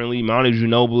completely differently. Manu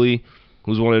Ginobili,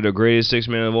 who's one of the greatest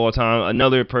 6-men of all time.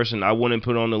 Another person I wouldn't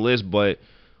put on the list, but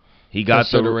he got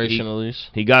consideration at least.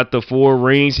 He got the 4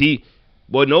 rings.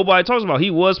 What nobody talks about,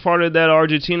 he was part of that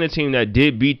Argentina team that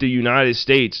did beat the United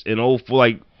States in 04.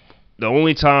 Like, the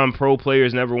only time pro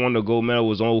players never won the gold medal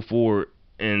was 04,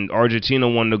 and Argentina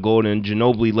won the gold, and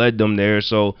Ginobili led them there.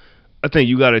 So I think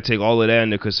you got to take all of that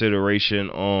into consideration.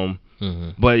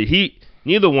 But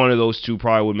neither one of those 2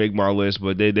 probably would make my list,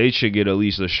 but they should get at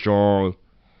least a strong.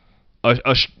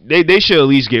 They should at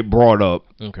least get brought up.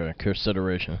 Okay,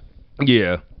 consideration.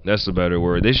 Yeah, that's the better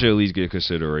word. They should at least get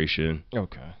consideration.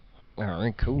 Okay. All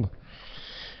right, cool.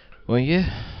 Well, yeah,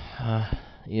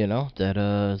 that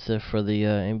is it for the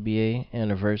NBA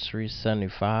anniversary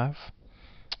 75.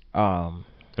 And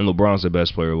LeBron's the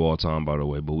best player of all time, by the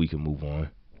way, but we can move on.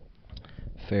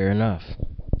 Fair enough.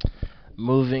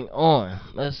 Moving on.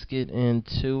 Let's get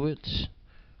into it.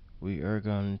 We are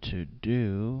going to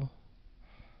do...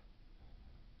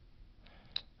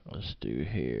 Let's do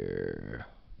here.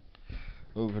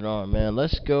 Moving on, man.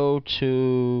 Let's go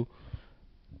to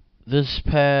this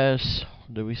past,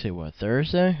 did we say what,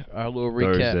 Thursday? Our little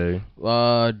recap.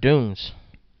 Thursday. Dunes.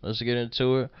 Let's get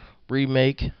into it.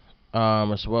 Remake,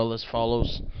 as well as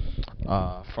follows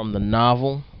from the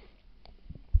novel.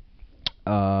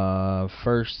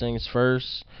 First things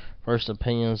first. First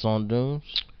opinions on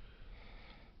Dunes.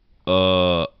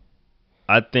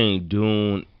 I think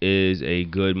Dune is a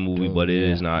good movie, but it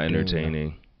is not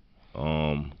entertaining.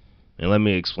 And let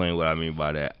me explain what I mean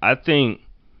by that. I think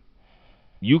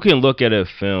you can look at a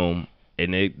film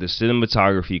and the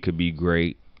cinematography could be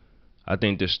great, I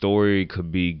think the story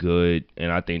could be good,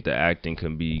 and I think the acting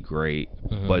can be great,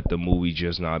 but the movie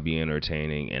just not be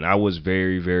entertaining. And I was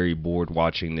very, very bored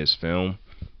watching this film,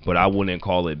 but I wouldn't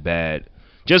call it bad.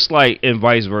 Just like, and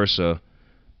vice versa.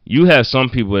 You have some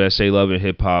people that say Love and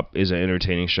Hip Hop is an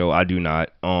entertaining show. I do not.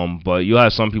 But you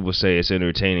have some people say it's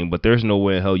entertaining, but there's no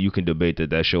way in hell you can debate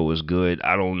that show is good.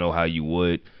 I don't know how you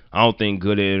would. I don't think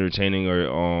good and entertaining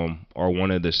are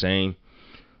one of the same.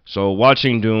 So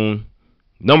watching Dune,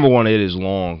 number one, it is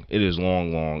long. It is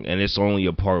long, and it's only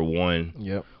a part one.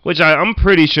 Yep. Which I'm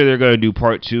pretty sure they're gonna do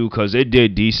part two because it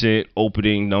did decent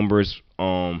opening numbers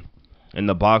in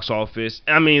the box office.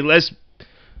 I mean, let's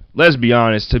be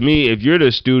honest. To me, if you're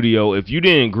the studio, if you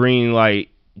didn't greenlight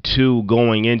 2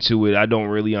 going into it, I don't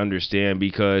really understand,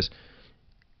 because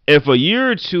if a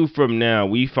year or two from now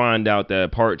we find out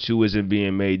that part 2 isn't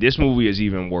being made, this movie is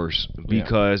even worse,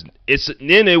 because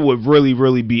then it would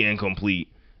really be incomplete,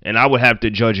 and I would have to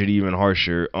judge it even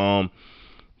harsher.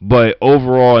 But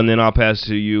overall, and then I'll pass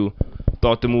to you.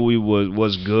 Thought the movie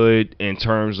was good in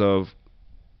terms of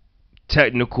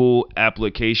technical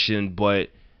application,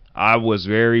 but I was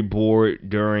very bored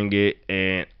during it,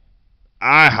 and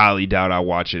I highly doubt I'll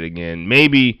watch it again.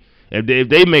 Maybe if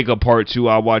they make a part 2,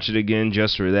 I'll watch it again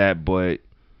just for that, but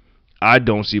I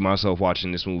don't see myself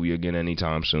watching this movie again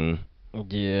anytime soon.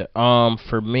 Yeah.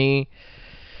 For me,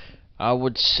 I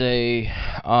would say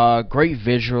great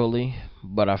visually,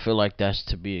 but I feel like that's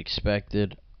to be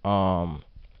expected.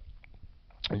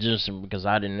 Just because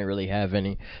I didn't really have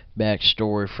any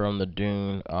backstory from the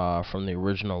Dune, from the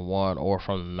original one, or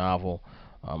from the novel.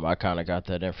 I kind of got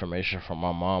that information from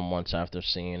my mom once after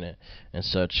seeing it and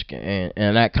such,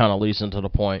 and that kind of leads into the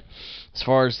point. As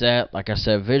far as that, like I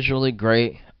said, visually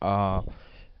great. I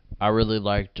really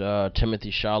liked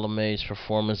Timothy Chalamet's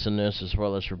performance in this, as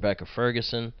well as Rebecca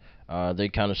Ferguson. They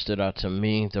kind of stood out to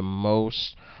me the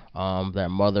most. That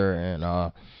mother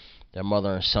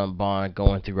and son bond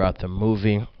going throughout the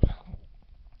movie.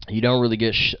 You don't really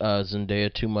get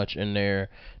Zendaya too much in there,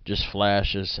 just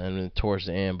flashes and towards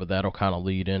the end, but that'll kind of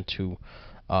lead into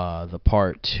the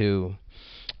part 2.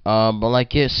 But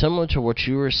like, yeah, similar to what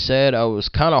you were said, it was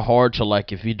kind of hard to,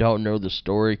 like, if you don't know the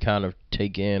story, kind of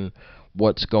take in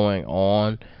what's going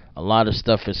on. A lot of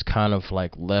stuff is kind of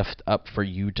like left up for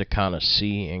you to kind of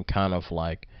see and kind of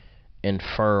like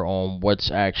infer on what's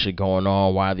actually going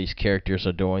on, why these characters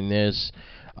are doing this,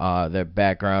 their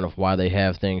background of why they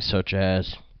have things, such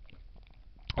as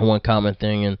one common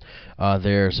thing, and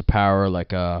there's a power,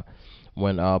 like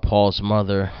when Paul's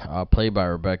mother, played by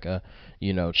Rebecca,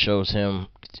 shows him,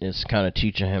 it's kind of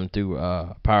teaching him through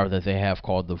a power that they have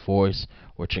called the Voice,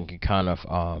 which can kind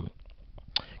of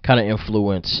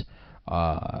influence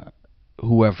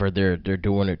whoever they're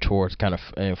doing it towards, kind of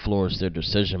influence their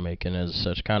decision making, as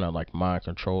such, kind of like mind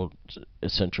control,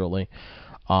 essentially.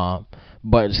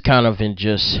 But it's kind of in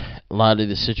just a lot of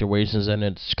the situations, and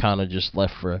it's kind of just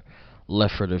left for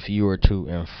the viewer to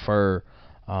infer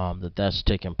that's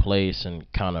taking place and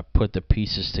kind of put the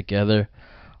pieces together.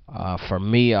 For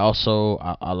me, also,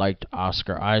 I liked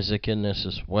Oscar Isaac in this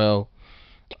as well.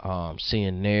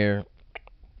 Seeing there.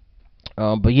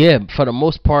 But yeah, for the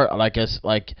most part, like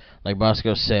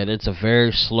Bosco said, it's a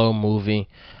very slow movie.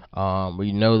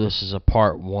 We know this is a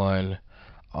part 1,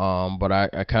 but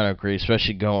I kind of agree,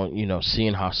 especially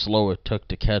seeing how slow it took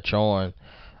to catch on.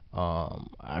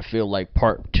 I feel like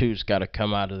part 2's got to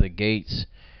come out of the gates.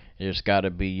 There's got to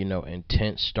be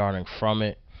intense starting from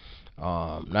it.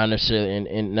 Not necessarily,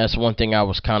 and that's one thing I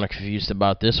was kind of confused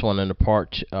about this one in the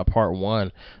part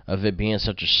 1, of it being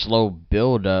such a slow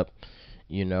build up.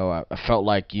 I felt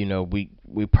like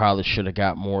we probably should have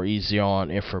got more easy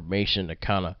on information to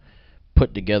kind of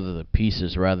put together the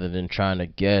pieces, rather than trying to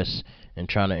guess and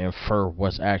trying to infer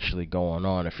what's actually going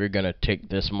on. If you're gonna take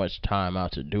this much time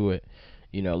out to do it,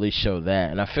 at least show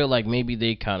that. And I feel like maybe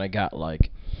they kind of got like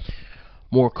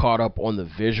more caught up on the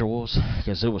visuals,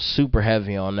 because it was super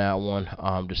heavy on that one.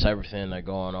 Just everything that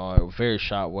going on, it was very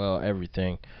shot well,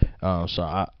 everything. So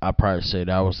I probably say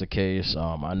that was the case.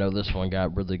 I know this one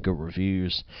got really good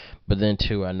reviews, but then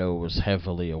too, I know it was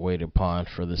heavily awaited upon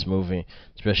for this movie,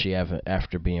 especially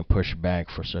after being pushed back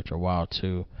for such a while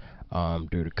too,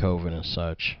 due to COVID and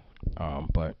such.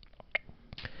 But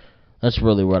that's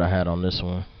really what I had on this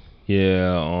one.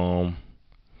 Yeah.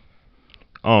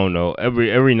 I don't know.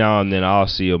 Every now and then I'll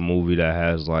see a movie that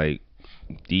has like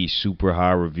these super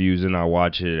high reviews, and I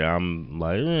watch it, and I'm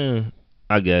like,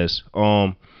 I guess.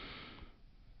 I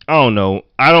don't know.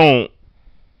 I don't.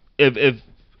 If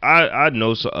I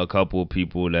know a couple of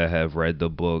people that have read the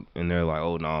book and they're like,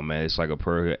 oh no man, it's like a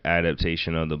perfect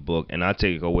adaptation of the book. And I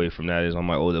take away from that is I'm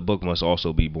like, oh, the book must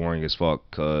also be boring as fuck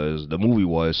because the movie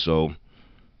was. So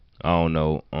I don't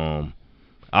know.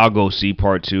 I'll go see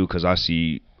part 2 because I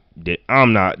see that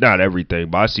I'm not everything,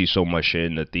 but I see so much shit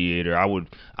in the theater.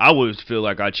 I would feel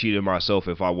like I cheated myself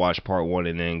if I watched part 1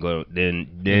 and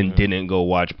then didn't go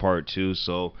watch part 2.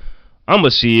 So I'm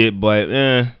gonna see it, but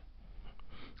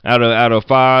out of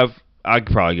 5, I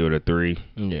could probably give it a 3.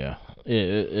 Yeah,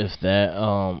 if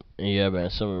that. Yeah, man.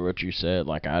 Some of what you said,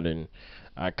 like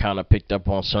I kind of picked up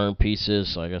on certain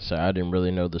pieces. Like I said, I didn't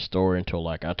really know the story until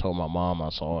like I told my mom I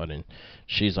saw it, and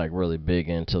she's like really big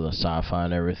into the sci-fi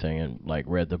and everything, and like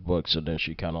read the book. So then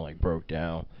she kind of like broke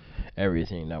down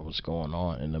everything that was going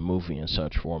on in the movie and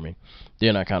such for me.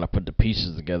 Then I kind of put the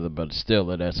pieces together, but still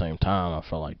at that same time, I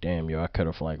felt like, damn, yo, I could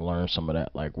have like learned some of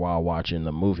that like while watching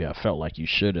the movie. I felt like you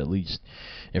should at least,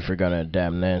 if you're gonna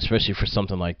adapt that, especially for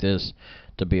something like this,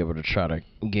 to be able to try to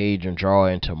gauge and draw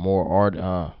into more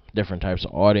art, different types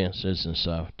of audiences and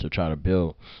stuff to try to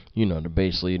build, the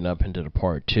base leading up into the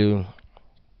part 2.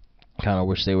 Kind of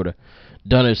wish they would have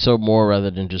done it so more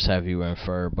rather than just have you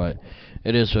infer, but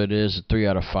it is what it is. A 3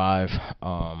 out of 5.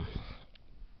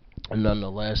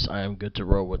 Nonetheless, I am good to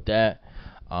roll with that.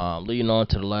 Leading on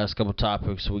to the last couple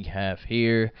topics we have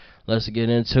here. Let's get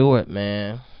into it,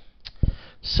 man.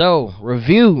 So,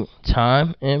 review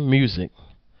time in music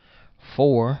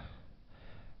for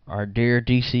our dear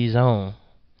DC's own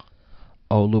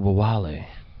Olubowale.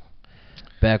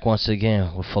 Back once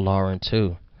again with Folarin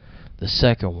 2. The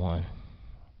second one,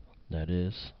 that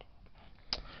is.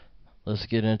 Let's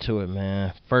get into it,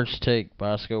 man. First take,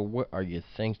 Bosco, what are you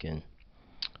thinking?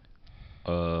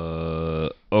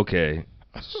 Okay.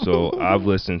 So I've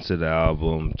listened to the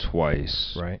album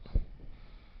twice. Right.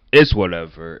 It's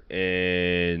whatever.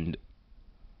 And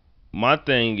my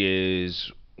thing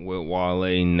is with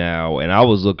Wale now, and I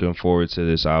was looking forward to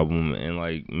this album, and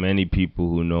like many people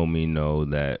who know me know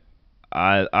that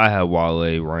I have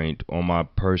Wale ranked on my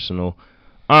personal.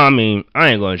 I mean, I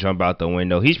ain't gonna jump out the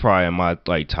window. He's probably in my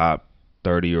like top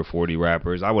 30 or 40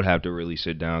 rappers. I would have to really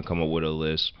sit down, come up with a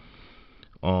list.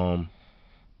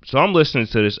 So I'm listening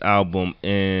to this album,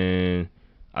 and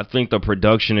I think the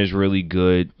production is really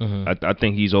good. Mm-hmm. I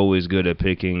think he's always good at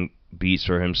picking beats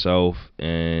for himself,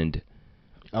 and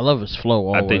I love his flow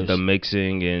always. I think the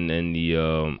mixing and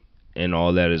the and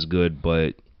all that is good,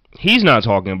 but he's not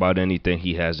talking about anything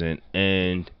he hasn't.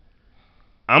 And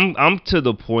I'm to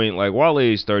the point, like, Wale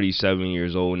is 37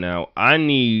 years old now. I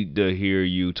need to hear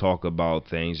you talk about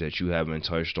things that you haven't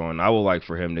touched on. I would like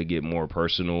for him to get more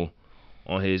personal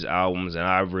on his albums, and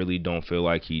I really don't feel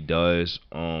like he does.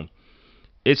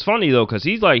 It's funny though, cause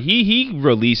he's like he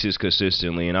releases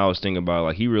consistently, and I was thinking about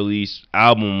like he released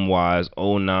album wise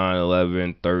 09,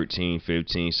 11, 13,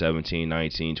 15, 17,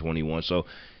 19, 21. So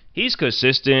he's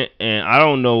consistent, and I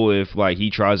don't know if like he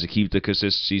tries to keep the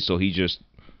consistency, so he just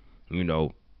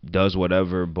does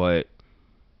whatever. But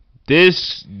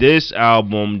this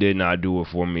album did not do it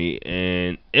for me,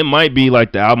 and it might be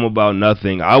like the album about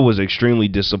nothing. I was extremely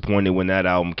disappointed when that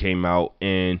album came out,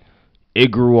 and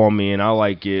it grew on me, and I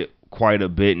like it quite a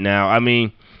bit now. I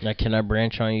mean, now can I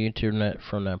branch on you to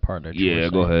from that part that you were saying? Yeah,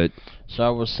 go ahead. So I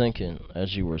was thinking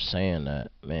as you were saying that,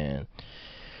 man,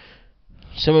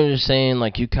 similar to saying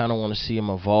like you kind of want to see him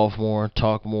evolve more,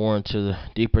 talk more into the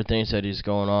deeper things that he's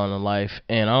going on in life.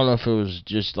 And I don't know if it was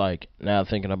just like, now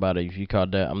thinking about it, if you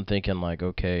called that, I'm thinking like,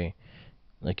 okay,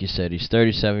 like you said, he's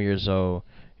 37 years old,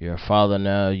 you're a father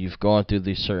now, you've gone through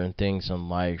these certain things in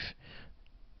life,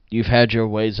 you've had your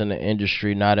ways in the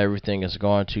industry, not everything is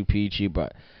going too peachy,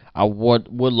 but I would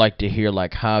like to hear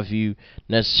like how's that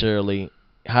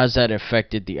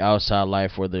affected the outside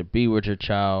life, whether it be with your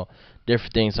child,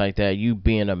 different things like that, you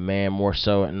being a man more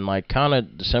so. And like kind of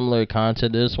similar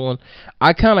content to this one,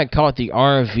 I kind of caught the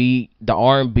R&B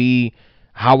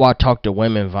how I talk to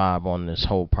women vibe on this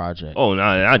whole project. Oh,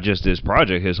 not just this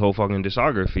project, his whole fucking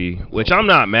discography, which I'm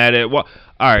not mad at. Well,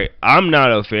 alright, I'm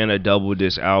not a fan of double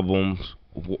disc albums.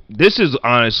 This is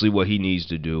honestly what he needs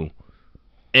to do.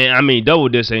 And I mean, double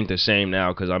disc ain't the same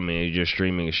now because I mean, it's just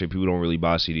streaming and shit. People don't really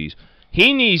buy CDs.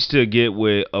 He needs to get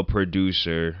with a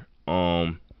producer.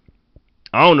 I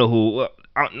don't know who.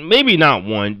 Maybe not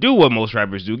one. Do what most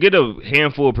rappers do. Get a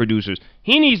handful of producers.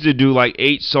 He needs to do like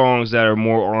 8 songs that are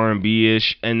more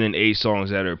R&B-ish, and then 8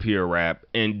 songs that are pure rap,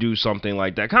 and do something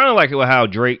like that. Kind of like how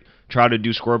Drake tried to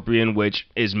do Scorpion, which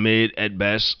is mid at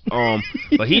best.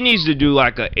 But he needs to do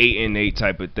like a 8 and 8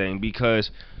 type of thing,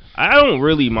 because I don't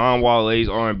really mind Wale's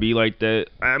R&B like that.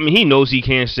 I mean, he knows he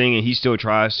can't sing, and he still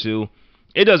tries to.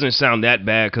 it doesn't sound that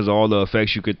bad because of all the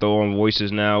effects you could throw on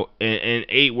voices now. And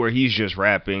 8 where he's just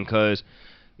rapping, because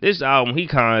this album he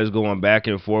kind of is going back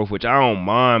and forth, which I don't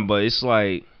mind, but it's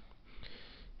like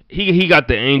he got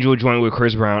the Angel joint with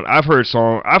Chris Brown. I've heard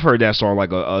that song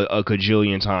like a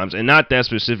cajillion times, and not that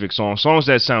specific song. Songs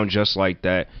that sound just like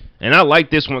that. And I like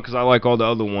this one because I like all the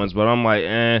other ones, but I'm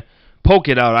like, Poke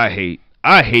It Out, I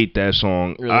hate that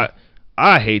song. Really?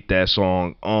 I hate that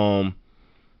song.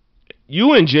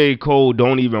 You and J. Cole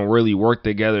don't even really work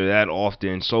together that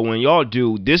often, so when y'all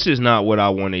do, this is not what I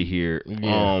want to hear.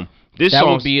 Yeah. This that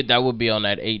song would be on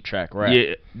that 8-track, right?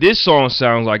 Yeah, this song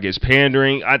sounds like it's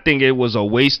pandering. I think it was a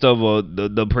waste of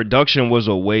the production was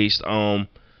a waste.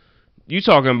 You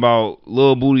talking about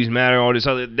Lil Booties Matter, all this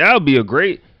other, that would be a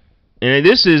great. And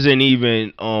this isn't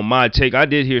even my take. I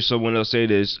did hear someone else say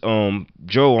this.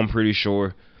 Joe, I'm pretty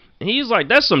sure. And he's like,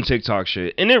 that's some TikTok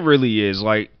shit, and it really is.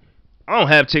 Like, I don't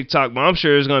have TikTok, but I'm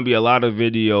sure there's gonna be a lot of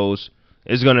videos.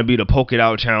 It's gonna be the Poke It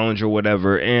Out challenge or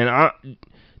whatever, and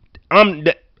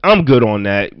I'm good on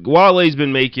that. Wale's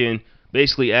been making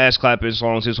basically ass clapping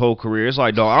songs his whole career. It's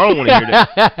like, dog, I don't want to hear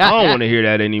that. I don't want to hear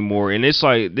that anymore. And it's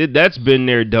like that's been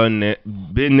there, done that.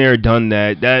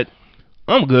 That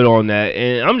I'm good on that.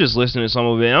 And I'm just listening to some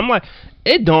of it. And I'm like,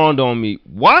 it dawned on me,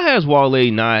 why has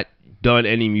Wale not done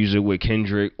any music with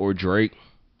Kendrick or Drake?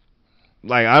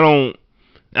 Like, I'm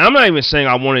not even saying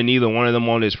I wanted neither one of them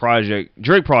on this project.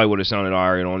 Drake probably would have sounded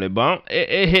alright on it, but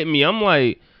it hit me. I'm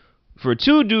like, for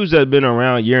two dudes that have been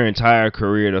around your entire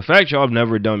career, the fact y'all have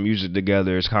never done music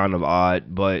together is kind of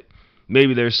odd, but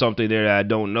maybe there's something there that I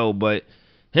don't know. But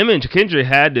him and Kendrick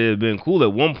had to have been cool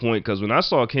at one point, because when I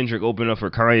saw Kendrick open up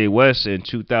for Kanye West in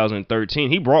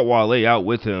 2013, he brought Wale out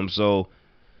with him, so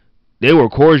they were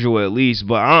cordial at least.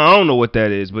 But I don't know what that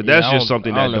is, but that's just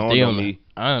something that dawned on me.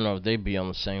 I don't know if they'd be on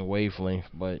the same wavelength,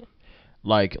 but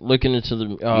like looking into the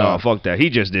no, fuck that. He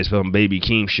just did some Baby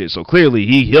Keem shit, so clearly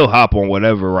he'll hop on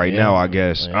whatever right now, I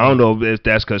guess. Yeah. I don't know if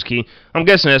that's because Keem. I'm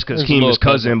guessing that's because Keem is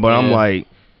cousin, but I'm like,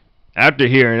 after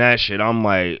hearing that shit, I'm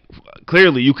like,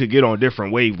 clearly you could get on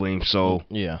different wavelengths. So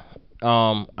yeah,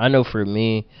 I know for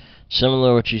me, similar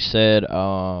to what you said.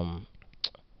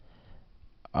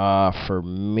 For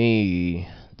me,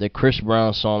 the Chris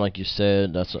Brown song, like you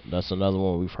said, that's another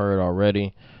one we've heard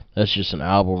already. That's just an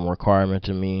album requirement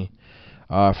to me.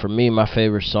 For me, my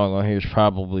favorite song on here is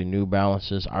probably New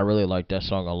Balances. I really like that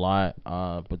song a lot.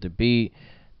 But the beat,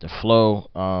 the flow,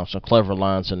 some clever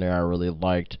lines in there I really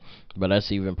liked. But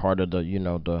that's even part of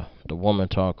the woman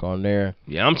talk on there.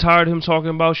 Yeah, I'm tired of him talking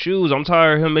about shoes. I'm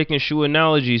tired of him making shoe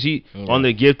analogies. On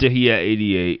The Gifted, he had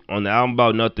 88. On the album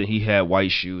About Nothing, he had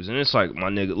white shoes. And it's like, my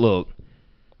nigga, look,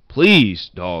 please,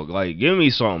 dog, like, give me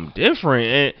something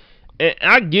different. And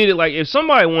I get it. Like, if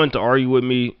somebody wanted to argue with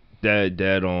me that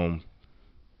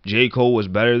J. Cole was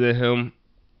better than him,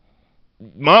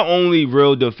 my only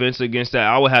real defense against that,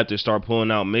 I would have to start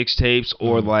pulling out mixtapes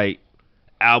or like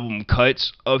album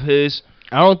cuts of his.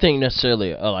 I don't think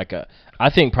necessarily I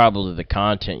think probably the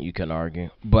content you can argue,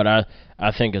 but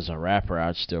I think as a rapper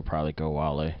I'd still probably go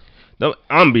Wale. No,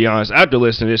 I'm gonna be honest. After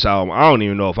listening to this album, I don't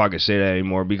even know if I could say that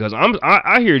anymore, because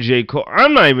I hear J. Cole.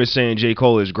 I'm not even saying J.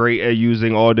 Cole is great at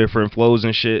using all different flows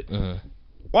and shit.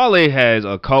 Wale has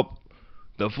a couple.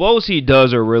 The flows he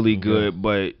does are really good,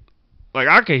 but like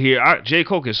I could hear J.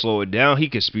 Cole can slow it down, he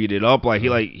can speed it up, like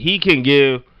he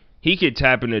can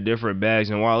tap into different bags,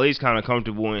 and while he's kind of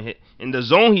comfortable in the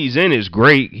zone he's in is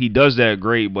great, he does that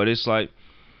great. But it's like,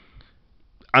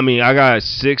 I mean, I got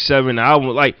 6-7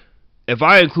 albums. Like, if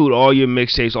I include all your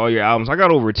mixtapes, all your albums, I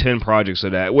got over 10 projects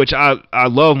of that, which I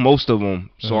love most of them,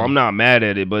 so I'm not mad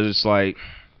at it. But it's like,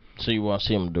 so you want to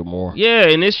see him do more? Yeah,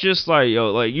 and it's just like, yo,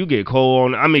 like you get Cole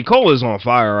on. I mean, Cole is on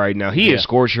fire right now. He is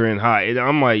scorching hot. And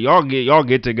I'm like, y'all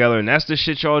get together, and that's the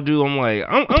shit y'all do. I'm like,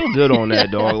 I'm good on that,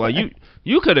 dog. Like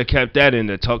you could have kept that in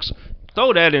the tux,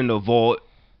 throw that in the vault,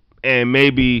 and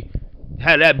maybe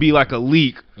had that be like a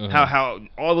leak. How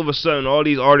all of a sudden all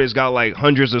these artists got like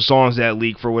hundreds of songs that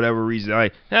leak for whatever reason.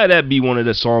 Like, had that be one of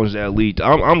the songs that leaked.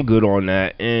 I'm good on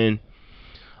that, and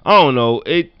I don't know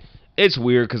It's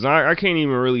weird because I can't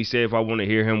even really say if I want to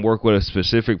hear him work with a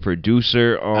specific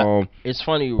producer. It's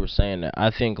funny you were saying that.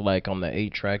 I think like on the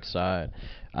 8-track side,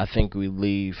 I think we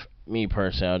leave. Me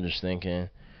personally, I'm just thinking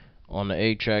on the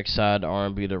 8-track side, the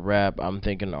R&B, the rap. I'm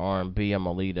thinking the R&B. I'm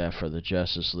gonna leave that for the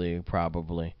Justice League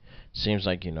probably. Seems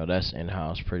like that's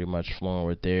in-house, pretty much flowing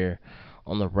with there.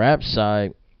 On the rap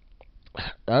side,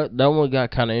 that one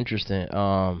got kind of interesting.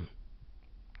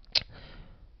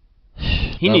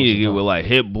 He needed to get with like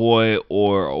Hit Boy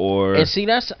or and see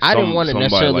I didn't want to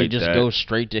necessarily like just go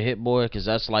straight to Hit Boy, because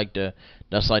that's like the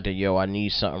yo, I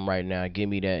need something right now, give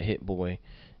me that Hit Boy.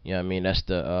 Yeah, I mean that's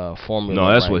the formula.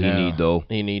 No, that's right what now. he need though.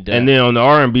 He need that. And then on the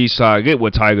R&B side, I get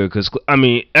with Tyga, because I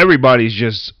mean everybody's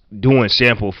just doing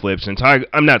sample flips, and Tyga,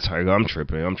 I'm not Tyga, I'm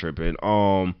tripping.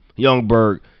 Young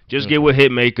Berg, just get with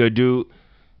Hitmaker, dude.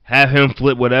 Have him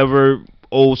flip whatever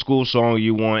old school song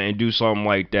you want and do something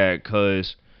like that,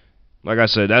 cause like I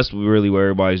said, that's really what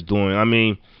everybody's doing. I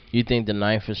mean, you think the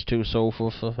Knife is too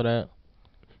soulful for that?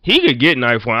 He could get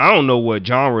Knife One. I don't know what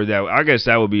genre that. I guess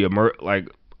that would be like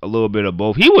a little bit of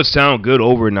both. He would sound good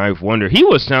over Knife Wonder. He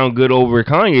would sound good over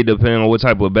Kanye, depending on what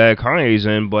type of bag Kanye's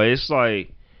in. But it's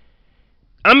like,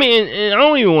 I mean, and I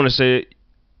don't even want to say it.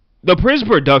 The Prince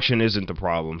production isn't the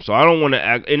problem, so I don't want to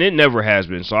act, and it never has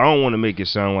been. So I don't want to make it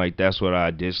sound like that's what I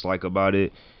dislike about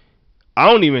it. I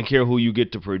don't even care who you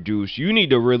get to produce. You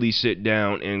need to really sit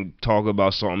down and talk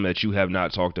about something that you have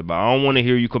not talked about. I don't want to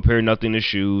hear you compare nothing to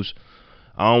Shoes.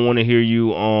 I don't want to hear you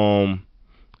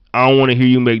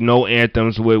make no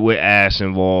anthems with ass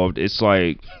involved. It's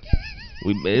like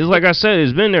it's like I said,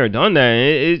 it's been there, done that.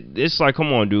 It's like,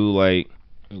 come on, dude, like,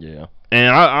 yeah. And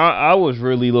I was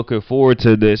really looking forward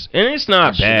to this, and it's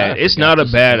not bad. It's not a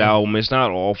bad album. It's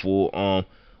not awful.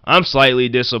 I'm slightly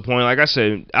disappointed. Like I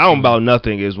said, Album About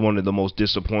Nothing is one of the most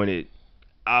disappointed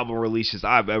album releases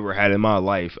I've ever had in my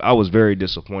life. I was very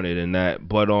disappointed in that,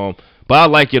 but I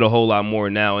like it a whole lot more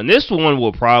now. And this one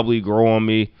will probably grow on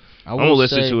me. I'm gonna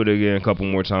listen to it again a couple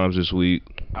more times this week.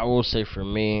 I will say for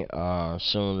me,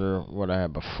 similar to what I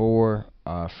had before.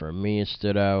 For me, it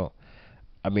stood out.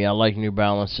 I mean, I like New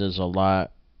Balances a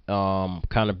lot.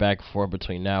 Kind of back and forth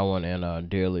between that one and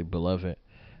Dearly Beloved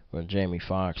with Jamie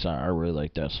Foxx. I really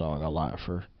like that song a lot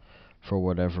for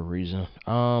whatever reason.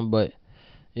 But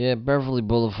yeah, Beverly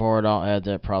Boulevard, I'll add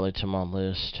that probably to my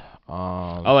list.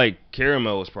 I like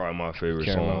Caramel is probably my favorite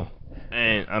song.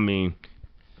 And I mean,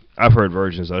 I've heard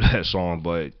versions of that song,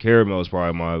 but Caramel is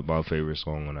probably my favorite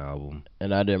song on the album.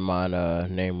 And I didn't mind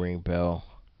Name Ring Bell.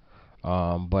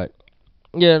 But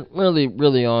yeah,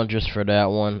 really on just for that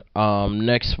one.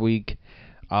 Next week,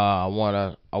 I want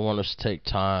us to take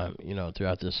time,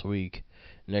 throughout this week.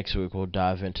 Next week we'll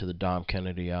dive into the Dom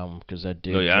Kennedy album, because that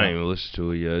did. Oh yeah, I didn't even listen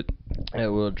to it yet. It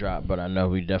will drop, but I know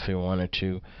we definitely wanted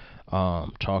to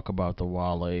talk about the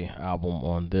Wale album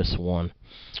on this one.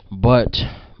 But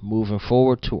moving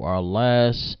forward to our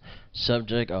last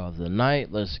subject of the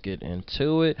night, let's get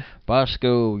into it.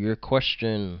 Bosco, your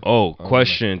question.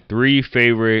 Question: 3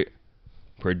 favorite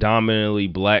predominantly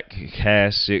black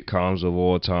cast sitcoms of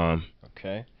all time.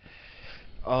 Okay.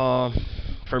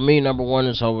 For me, number 1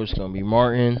 is always going to be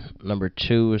Martin. Number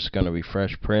 2 is going to be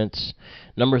Fresh Prince.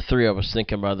 Number 3, I was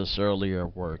thinking about this earlier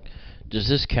at work. Does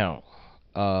this count?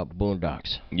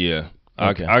 Boondocks. Yeah.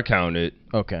 Okay. I count it.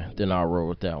 Okay, then I'll roll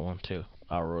with that one too.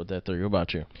 I'll roll with that 3. What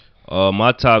about you?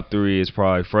 My top 3 is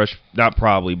probably Fresh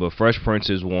Prince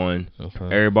is 1. Okay.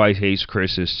 Everybody Hates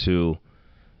Chris is 2.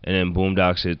 And then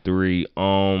Boondocks at 3.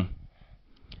 I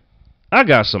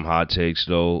got some hot takes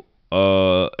though.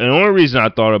 And the only reason I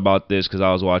thought about this because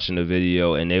I was watching the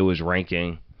video and they was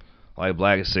ranking like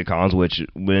black sitcoms, which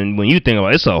when you think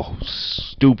about it, it's a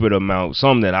stupid amount,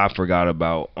 something that I forgot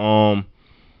about. And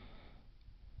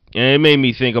it made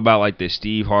me think about like the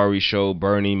Steve Harvey Show,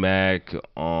 Bernie Mac,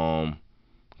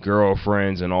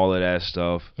 Girlfriends, and all of that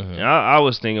stuff. Mm-hmm. And I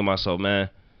was thinking to myself, man,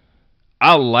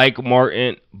 I like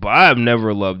Martin, but I've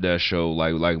never loved that show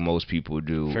like most people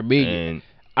do. For me,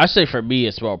 I say for me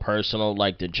it's more personal.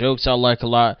 Like the jokes I like a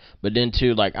lot, but then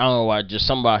too, like I don't know why, just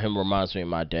something about him reminds me of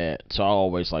my dad. So I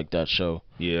always like that show.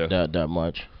 Yeah. That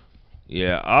much.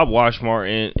 Yeah, I watch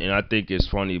Martin and I think it's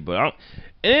funny, but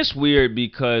and it's weird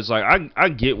because like I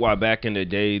get why back in the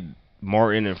day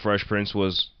Martin and Fresh Prince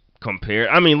was compared.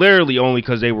 I mean, literally only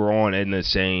because they were on in the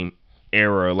same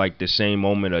era, like the same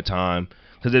moment of time.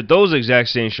 Because if those exact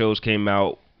same shows came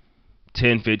out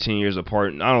 10, 15 years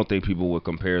apart, I don't think people would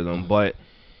compare them. But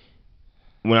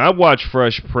when I watch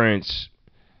Fresh Prince,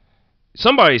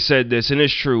 somebody said this, and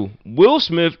it's true. Will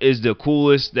Smith is the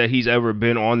coolest that he's ever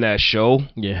been on that show.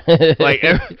 Yeah. Like,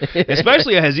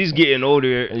 especially as he's getting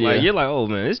older, like you're like, oh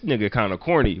man, this nigga kind of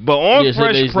corny. But on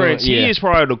Fresh Prince, he is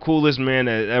probably the coolest man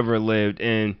that ever lived.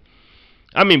 And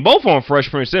I mean, both on Fresh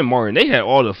Prince and Martin, they had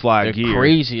all the fly gear.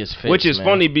 Craziest fits, which is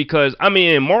funny because, I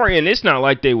mean, in Martin, it's not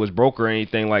like they was broke or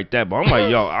anything like that. But I'm like,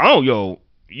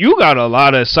 you got a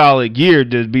lot of solid gear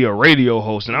to be a radio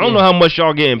host. And I don't know how much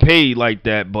y'all getting paid like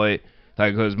that, but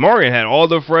like, because Martin had all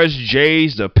the Fresh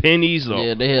J's, the pennies,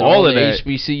 they had all of the that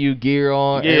HBCU gear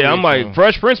on. Yeah, everything. I'm like,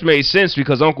 Fresh Prince made sense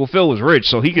because Uncle Phil was rich,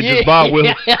 so he could just buy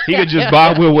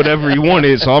with whatever he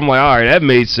wanted. So I'm like, all right, that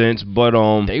made sense. But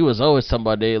they was always talking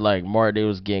about like Martin. They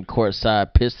was getting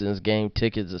courtside Pistons game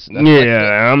tickets and stuff.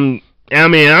 Yeah, like that.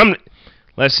 I'm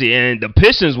let's see, and the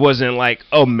Pistons wasn't like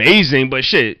amazing, but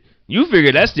shit, you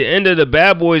figure that's the end of the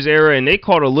Bad Boys era, and they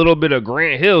caught a little bit of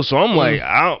Grant Hill, so I'm like,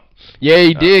 I don't. Yeah,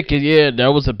 he did, cause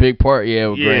that was a big part. Yeah,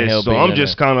 with Grant Hill. So I'm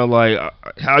just kind of like,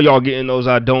 how y'all getting those?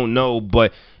 I don't know,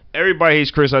 but Everybody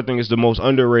Hates Chris, I think, is the most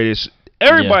underrated.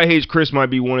 Everybody Hates Chris might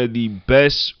be one of the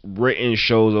best written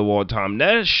shows of all time.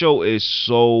 That show is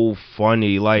so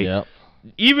funny, like.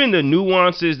 Even the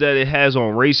nuances that it has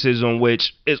on racism,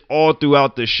 which is all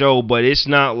throughout the show, but it's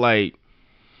not like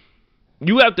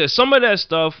you have to, some of that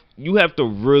stuff, you have to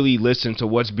really listen to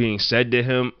what's being said to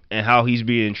him and how he's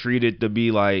being treated to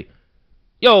be like,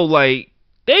 yo, like,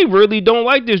 they really don't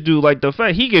like this dude. Like, the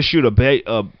fact he can shoot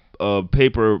a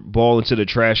paper ball into the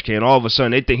trash can, all of a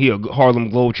sudden they think he a Harlem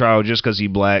Globetrotter just because he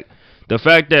black. The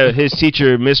fact that his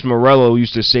teacher, Miss Morello,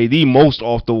 used to say the most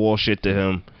off-the-wall shit to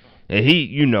him, and he,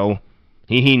 you know,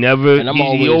 He never.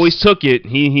 He always took it.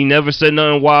 He never said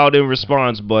nothing wild in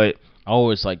response. But I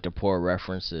always like the poor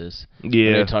references.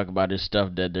 Yeah, when they talk about his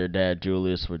stuff that their dad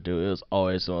Julius would do. It was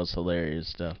always the most hilarious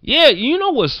stuff. Yeah, you know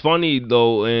what's funny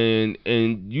though, and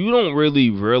you don't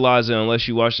really realize it unless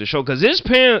you watch the show, because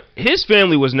his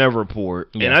family was never poor,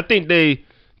 and I think they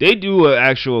do an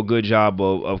actual good job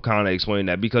of kind of explaining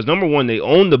that, because number one, they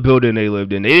owned the building they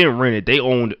lived in. They didn't rent it. They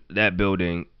owned that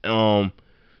building.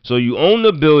 So you own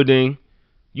the building.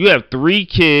 You have 3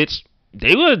 kids.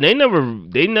 They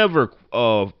never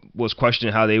was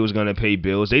questioning how they was gonna pay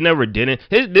bills. They never didn't.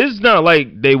 This is not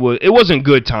like they would. It wasn't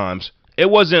good times. It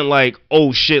wasn't like,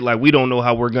 oh shit, like we don't know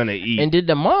how we're gonna eat. And did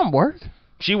the mom work?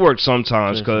 She worked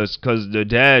sometimes because the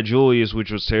dad Julius,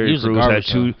 which was Terry Crews, had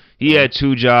two. He had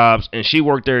 2 jobs, and she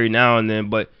worked every now and then.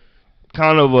 But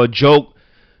kind of a joke.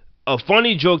 A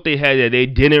funny joke they had that they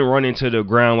didn't run into the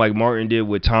ground like Martin did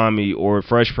with Tommy, or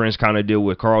Fresh Prince kind of did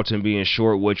with Carlton being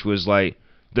short, which was like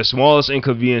the smallest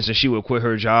inconvenience and she would quit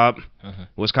her job,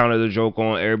 was kind of the joke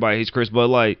on Everybody Hates Chris. But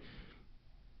like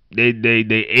they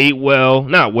ate well,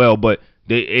 not well, but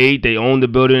they ate, they owned the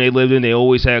building they lived in, they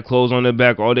always had clothes on their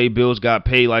back, all their bills got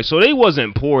paid, like, so they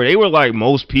wasn't poor. They were like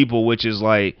most people, which is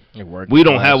like we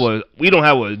don't have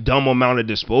a dumb amount of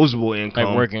disposable income.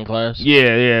 Like working class?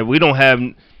 Yeah, we don't have.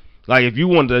 Like, if you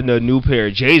want the new pair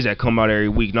of J's that come out every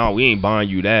week, no, we ain't buying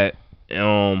you that.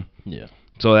 Yeah.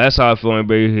 So that's how I feel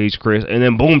Everybody Hates Chris. And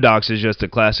then Boondocks is just a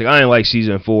classic. I ain't like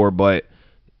season 4, but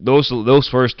those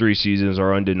first 3 seasons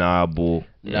are undeniable.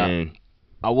 Now, and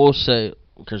I will say,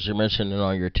 because you're mentioning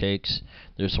on your takes,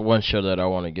 there's one show that I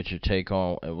want to get your take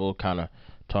on, and we'll kind of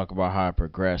talk about how it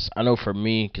progressed. I know for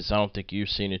me, because I don't think you've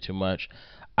seen it too much,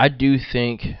 I do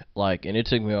think, like, and it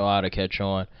took me a while to catch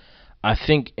on, I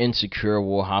think Insecure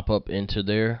will hop up into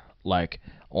there, like,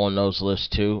 on those lists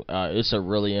too. It's a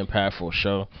really impactful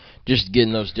show. Just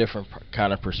getting those different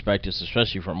kind of perspectives,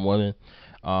 especially from women.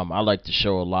 I like the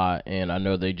show a lot, and I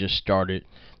know they just started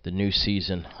the new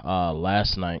season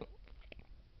last night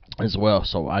as well.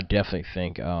 So I definitely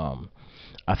think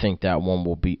that one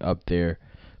will be up there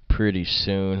pretty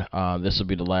soon. This will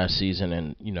be the last season,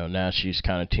 and now she's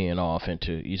kind of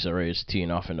Issa Rae is teeing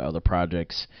off into other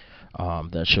projects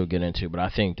that she'll get into, but I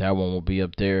think that one will be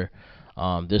up there.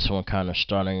 This one kind of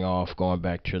starting off, going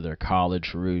back to their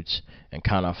college roots, and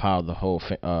kind of how the whole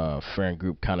friend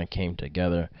group kind of came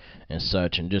together and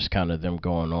such, and just kind of them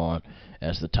going on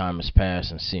as the time has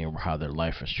passed and seeing how their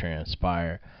life has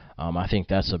transpired. I think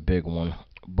that's a big one.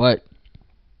 But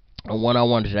one I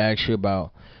wanted to ask you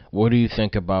about, what do you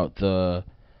think about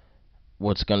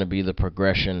what's going to be the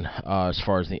progression as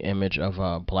far as the image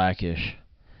of Blackish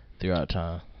throughout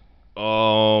time?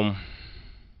 I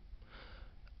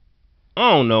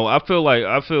don't know. I feel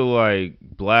like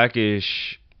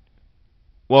Blackish.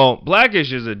 Well,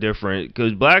 Blackish is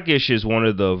because Blackish is one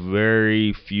of the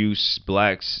very few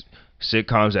black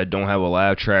sitcoms that don't have a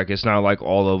laugh track. It's not like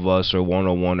All of Us or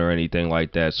 101 or anything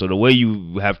like that. So the way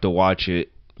you have to watch it,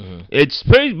 it's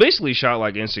basically shot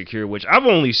like Insecure, which I've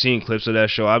only seen clips of that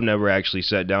show. I've never actually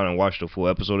sat down and watched a full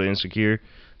episode of Insecure,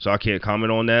 so I can't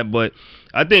comment on that. But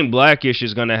I think Blackish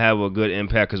is going to have a good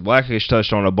impact, because Blackish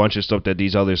touched on a bunch of stuff that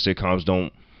these other sitcoms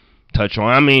don't touch on.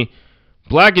 I mean,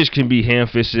 Blackish can be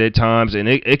ham-fisted at times, and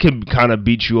it can kind of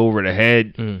beat you over the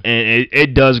head, and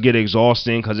it does get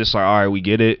exhausting, because it's like, all right, we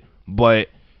get it. But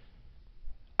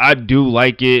I do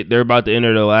like it. They're about to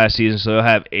enter the last season, so they'll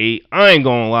have 8. I ain't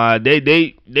gonna lie,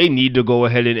 they need to go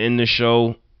ahead and end the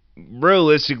show.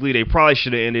 Realistically, they probably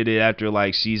should have ended it after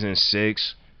like season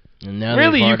 6.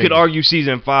 Really, you could argue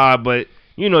season 5, but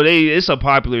it's a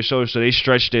popular show, so they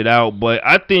stretched it out. But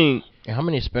I think, how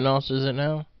many spinoffs is it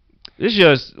now? It's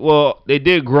just, well, they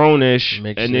did Grownish,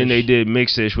 and then they did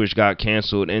Mixish, which got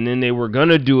canceled, and then they were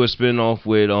gonna do a spinoff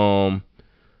with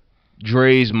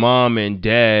Dre's mom and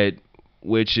dad,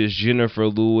 which is Jennifer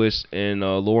Lewis and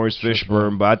Lawrence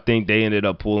Fishburne, but I think they ended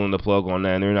up pulling the plug on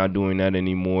that, and they're not doing that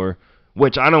anymore,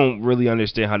 which I don't really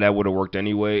understand how that would have worked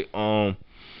anyway.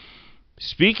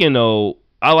 Speaking of,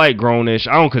 I like Grownish.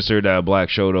 I don't consider that a black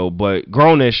show, though, but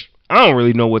Grownish, I don't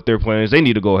really know what their plan is. They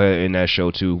need to go ahead in that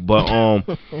show, too. But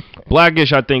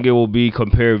Blackish, I think it will be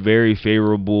compared very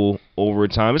favorable over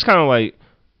time. It's kind of like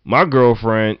my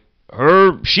girlfriend,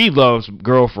 she loves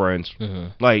Girlfriends.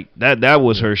 Mm-hmm. Like, that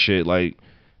was her shit. Like,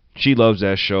 she loves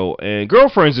that show. And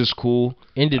Girlfriends is cool.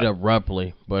 Ended up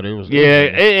abruptly, but it was... Yeah,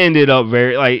 it ended up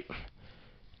very, like...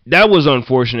 That was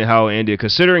unfortunate how it ended.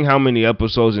 Considering how many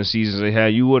episodes and seasons they had,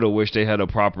 you would have wished they had a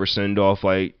proper send-off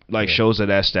like shows of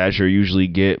that stature usually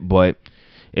get, but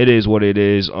it is what it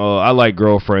is. I like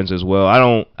Girlfriends as well.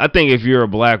 I think if you're a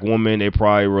black woman, it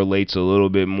probably relates a little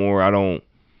bit more. I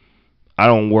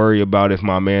don't worry about if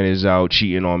my man is out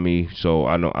cheating on me, so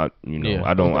I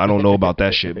don't know about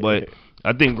that shit. But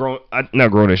I think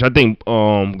not Grownish. I think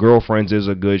Girlfriends is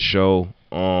a good show.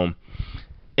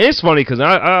 It's funny because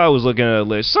I was looking at a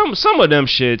list. Some of them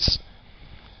shits,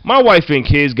 my wife and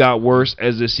kids got worse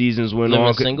as the seasons went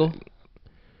on.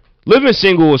 Living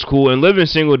Single was cool, and Living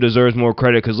Single deserves more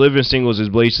credit because Living Singles is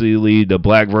basically the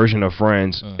black version of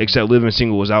Friends, except Living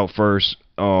Single was out first.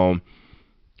 I'm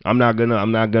not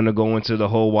gonna go into the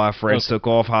whole why Friends took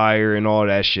off higher and all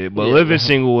that shit, but Living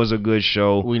Single was a good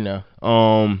show. We know.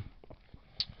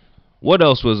 What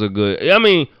else was a good? I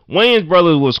mean, Wayans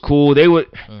Brothers was cool. They would.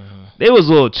 They was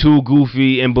a little too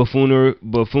goofy and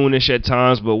buffoonish at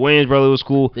times, but Wayans Brothers was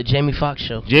cool. The Jamie Foxx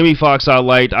show. Jamie Foxx I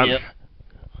liked. Yep.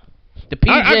 The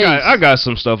PJs. I got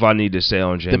some stuff I need to say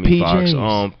on Jamie Foxx.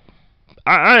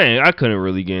 I couldn't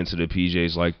really get into the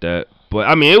PJs like that, but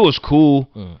I mean it was cool.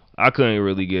 I couldn't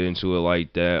really get into it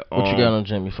like that. What you got on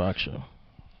Jamie Foxx show?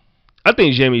 I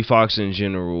think Jamie Foxx in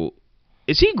general,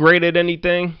 is he great at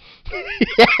anything?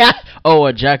 Oh,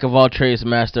 a jack of all trades,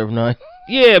 master of none.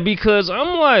 Yeah, because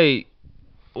I'm like,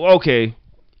 okay,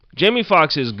 Jamie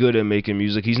Foxx is good at making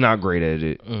music. He's not great at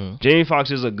it. Jamie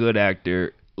Foxx is a good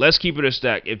actor. Let's keep it a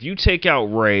stack. If you take out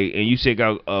Ray and you take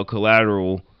out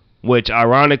Collateral, which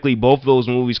ironically both those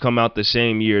movies come out the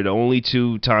same year, the only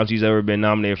two times he's ever been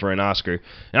nominated for an Oscar.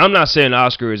 And I'm not saying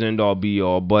Oscar is end all be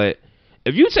all, but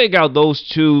if you take out those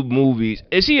two movies,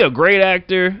 is he a great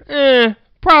actor?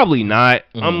 Probably not.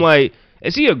 I'm like,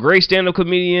 is he a great stand-up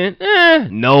comedian?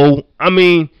 No. I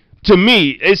mean, to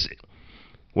me, it's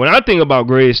when I think about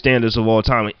greatest stand-ups of all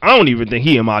time, I don't even think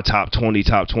he in my top 20,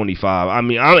 top 25. I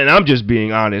mean, I'm just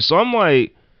being honest. So I'm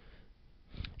like,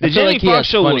 the Jamie Foxx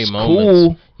show was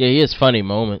cool. Yeah, he has funny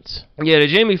moments. Yeah, the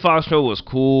Jamie Foxx show was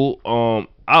cool.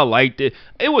 I liked it.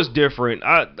 It was different.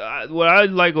 What I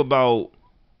like about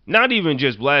not even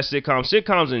just black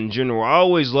sitcoms in general, I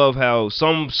always love how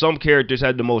some characters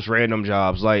had the most random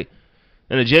jobs. Like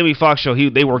in the Jamie Foxx show,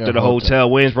 they worked at a hotel.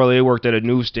 Wayans Brothers, they worked at a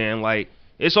newsstand. Like,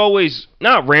 it's always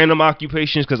not random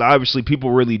occupations because obviously people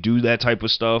really do that type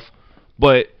of stuff,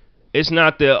 but it's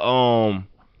not the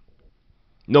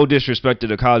no disrespect to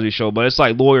the Cosby Show, but it's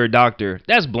like lawyer, doctor.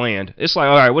 That's bland. It's like,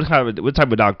 all right, what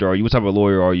type of doctor are you? What type of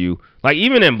lawyer are you? Like,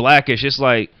 even in Blackish, it's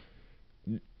like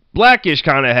Blackish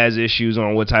kind of has issues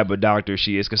on what type of doctor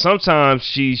she is, because sometimes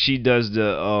she does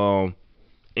the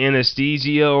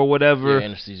anesthesia or whatever,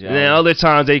 anesthesia. And then other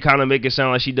times they kind of make it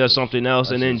sound like she does something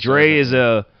else. And then Dre is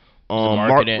a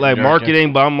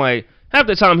marketing, but I'm like, half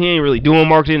the time he ain't really doing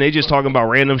marketing. They just talking about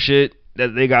random shit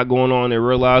that they got going on in their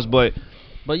real lives. But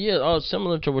yeah,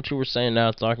 similar to what you were saying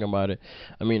now, talking about it.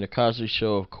 I mean, the Cosby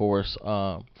Show, of course.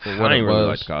 For what I ain't really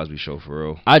like the Cosby Show for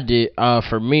real. I did.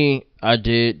 For me, I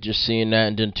did just seeing that,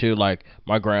 and then too, like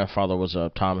my grandfather was an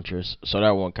optometrist, so that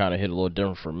one kind of hit a little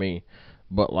different for me.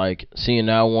 But like seeing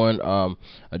that one,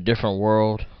 A Different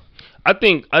World. I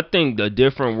think The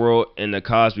Different World and The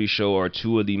Cosby Show are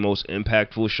two of the most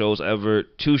impactful shows ever.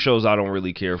 Two shows I don't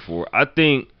really care for. I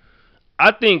think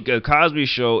A Cosby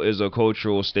Show is a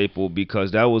cultural staple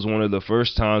because that was one of the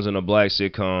first times in a black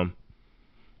sitcom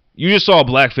you just saw a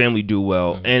black family do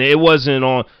well, and it wasn't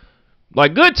on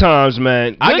like Good Times,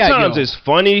 man. Good Times is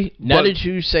funny. Now that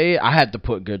you say it, I had to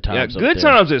put Good Times. Yeah, Good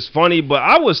Times is funny, but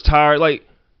I was tired. Like,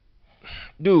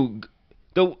 dude,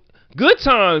 the Good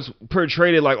Times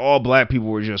portrayed it like all black people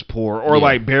were just poor or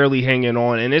like barely hanging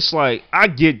on, and it's like I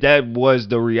get that was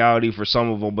the reality for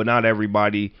some of them, but not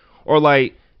everybody. Or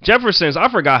like Jefferson's,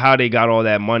 I forgot how they got all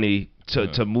that money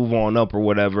to move on up or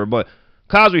whatever. But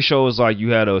Cosby Show is like you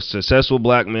had a successful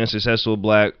black man, successful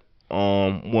black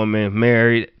woman,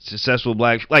 married, successful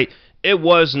black. Like it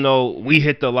was no we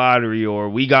hit the lottery or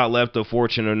we got left a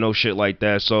fortune or no shit like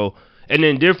that. So and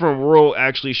then Different World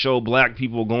actually showed black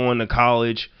people going to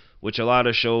college, which a lot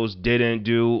of shows didn't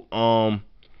do.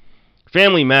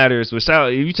 Family Matters,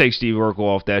 without if you take Steve Urkel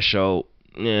off that show,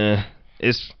 that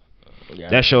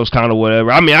show's kind of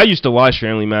whatever. I mean, I used to watch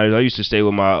Family Matters. I used to stay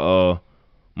with my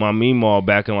Meemaw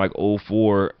back in like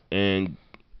 '04, and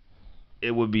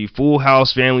it would be Full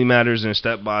House, Family Matters, and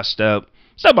Step by Step.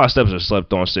 Step by Step's a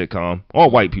slept on sitcom.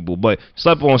 All white people, but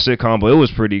slept on sitcom, but it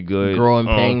was pretty good. Growing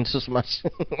Pains was my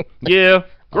yeah.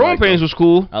 Growing Pains was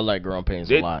cool. I like Growing Pains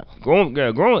a lot. Growing,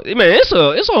 man, it's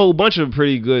a whole bunch of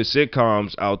pretty good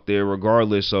sitcoms out there,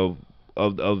 regardless of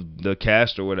the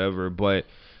cast or whatever. But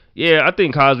yeah, I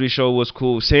think Cosby Show was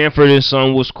cool. Sanford and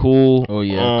Son was cool. Oh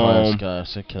yeah,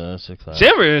 classic.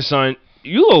 Sanford and Son.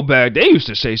 You go back, they used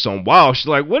to say some wild shit.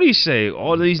 Like, what do you say?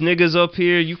 All these niggas up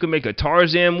here, you can make a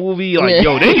Tarzan movie? Like,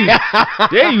 yo,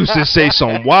 they used to say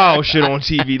some wild shit on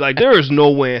TV. Like, there is no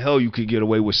way in hell you could get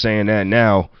away with saying that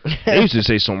now. They used to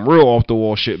say some real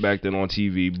off-the-wall shit back then on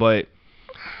TV. But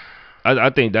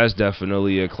I think that's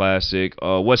definitely a classic.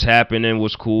 What's Happening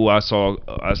was cool. I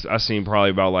seen probably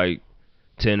about, like,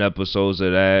 10 episodes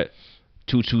of that.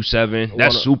 227.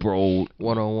 That's super old.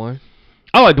 101.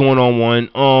 I like the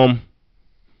 101.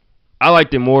 I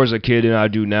liked it more as a kid than I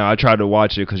do now. I tried to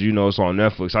watch it because it's on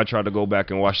Netflix. I tried to go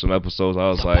back and watch some episodes. I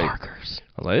was like,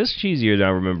 it's cheesier than I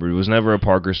remember. It was never a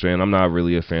Parkers fan. I'm not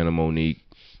really a fan of Monique.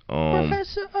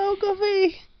 Professor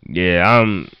Ogilvy.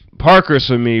 Yeah, Parkers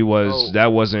for me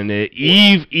that wasn't it.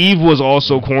 Eve was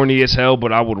also corny as hell,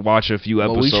 but I would watch a few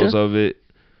episodes of it.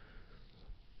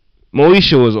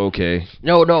 Moesha was okay.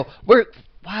 No.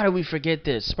 Why did we forget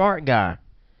this? Smart Guy.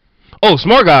 Oh,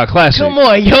 Smart Guy, classic. Come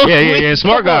on, yo. Yeah.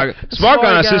 Smart Guy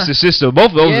and Sister.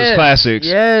 Both of those is classics.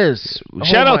 Yes.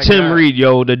 Shout out Tim Reed,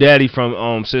 yo, the daddy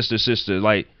from Sister.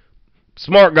 Like,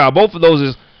 Smart Guy. Both of those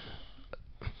is.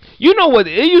 You know what?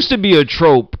 It used to be a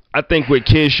trope, I think, with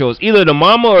kids shows. Either the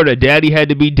mama or the daddy had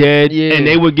to be dead, and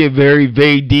they would give very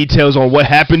vague details on what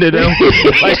happened to them.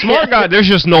 Like, Smart Guy, there's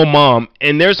just no mom.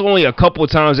 And there's only a couple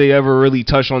of times they ever really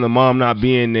touched on the mom not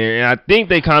being there. And I think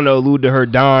they kind of allude to her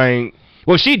dying.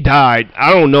 Well, she died.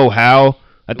 I don't know how.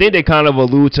 I think they kind of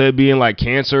allude to it being like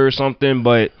cancer or something.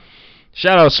 But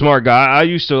shout out Smart Guy. I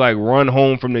used to like run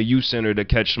home from the youth center to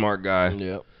catch Smart Guy.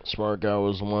 Yeah, Smart Guy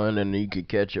was one, and you could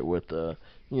catch it with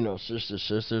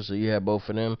sisters. So you had both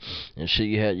of them, and shit.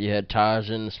 You had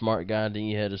Taj and the Smart Guy. Then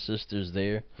you had the sisters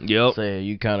there. Yep. So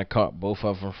you kind of caught both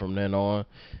of them from then on.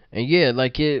 And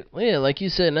like you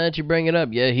said, now that you bring it up,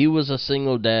 he was a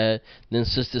single dad, then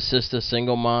sister,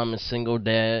 single mom and single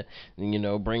dad,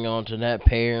 and bring on to that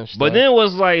pair and stuff. But then it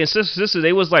was like, in sister,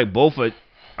 they was like both I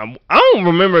don't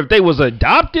remember if they was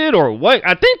adopted or what.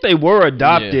 I think they were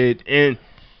adopted, and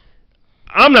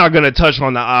I'm not gonna touch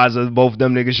on the odds of both of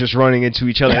them niggas just running into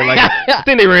each other. Like, I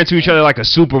think they ran into each other like a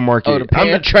supermarket. Oh, the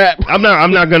Parent Trap. I'm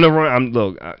not gonna run.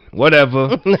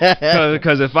 Whatever.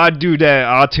 Because if I do that,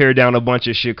 I'll tear down a bunch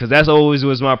of shit. Because that's always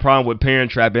was my problem with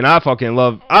Parent Trap, and I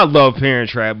love Parent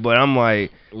Trap, but I'm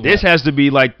like, this has to be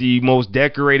like the most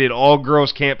decorated all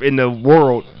girls camp in the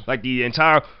world. Like the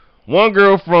entire one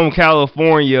girl from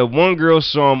California, one girl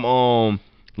from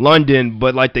London,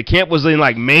 but like the camp was in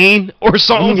like Maine or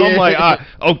something. I'm like,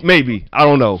 maybe. I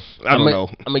don't know. I don't know.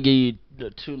 I'm gonna give you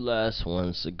the two last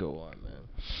ones to go on, man.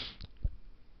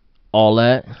 All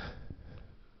That.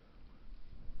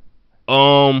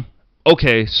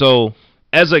 Okay, so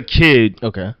as a kid,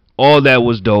 All That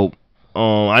was dope.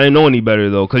 I didn't know any better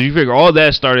though, cause you figure All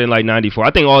That started in like '94.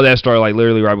 I think All That started like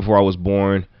literally right before I was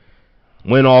born.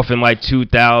 Went off in like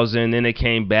 2000, then it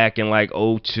came back in like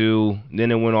 '02, then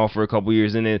it went off for a couple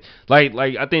years, and then like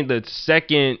I think the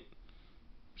second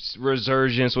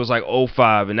resurgence was like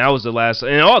 '05, and that was the last.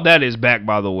 And All That is back,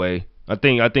 by the way. I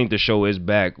think the show is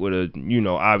back with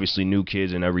obviously new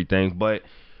kids and everything. But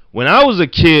when I was a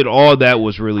kid, All That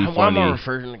was really funny. Why am I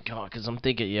referring to Cal? Because I'm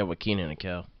thinking with Keenan and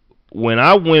Kel. When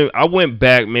I went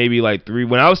back maybe like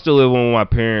when I was still living with my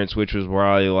parents, which was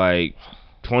probably like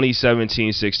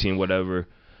 2017, 16, whatever.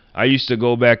 I used to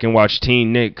go back and watch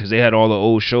Teen Nick because they had all the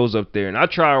old shows up there, and I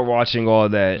tried watching all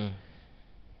that.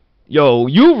 Yo,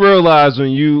 you realize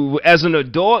when you, as an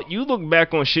adult, you look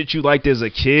back on shit you liked as a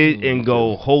kid and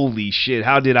go, holy shit,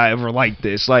 how did I ever like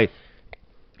this? Like,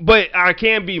 but I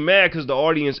can't be mad because the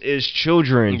audience is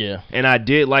children, and I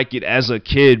did like it as a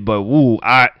kid, but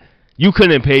you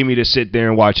couldn't pay me to sit there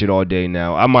and watch it all day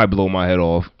now. I might blow my head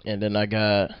off. And then I'm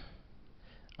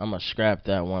going to scrap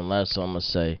that one last, so I'm going to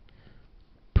say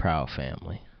Proud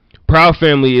Family. Proud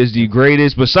Family is the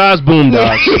greatest besides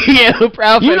Boondocks. Yeah,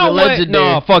 Proud Family You know what? legendary.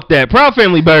 No, fuck that. Proud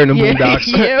Family better than Boondocks.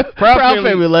 Yeah, Proud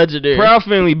Family legendary. Proud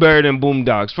Family better than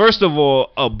Boondocks. First of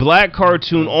all, a black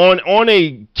cartoon on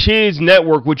a kids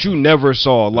network, which you never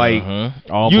saw. Like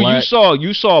All you black.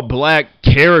 you saw black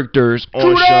characters on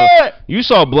True show. that. You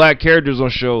saw black characters on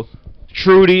show.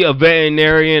 Trudy, a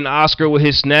veterinarian, Oscar with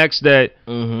his snacks that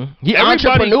He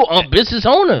entrepreneur, business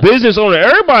owner. business owner.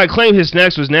 Everybody claimed his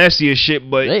snacks was nasty as shit,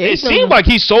 but They it seemed like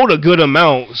he sold a good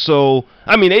amount. So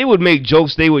I mean, they would make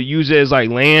jokes. They would use it as like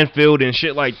landfill and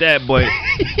shit like that. But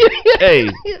hey,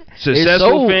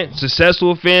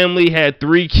 successful family, had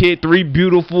three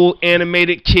beautiful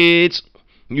animated kids.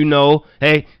 You know,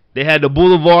 hey. They had the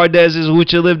Boulevardezes,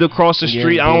 which lived across the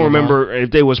street. I don't remember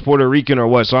if they was Puerto Rican or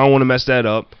what, so I don't want to mess that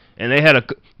up. And they had a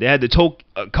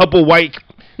couple one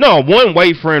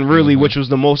white friend really, which was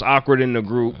the most awkward in the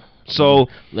group. So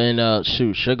then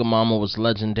Sugar Mama was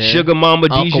legendary. Sugar Mama,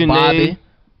 Uncle Dejanay, Bobby.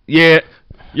 yeah.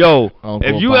 Yo, Uncle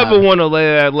if you Bobby. ever want to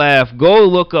laugh, go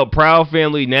look up Proud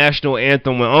Family National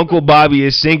Anthem when Uncle Bobby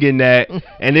is singing that,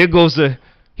 and it goes to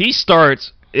he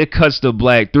starts. It cuts to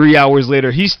black. 3 hours later,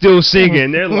 he's still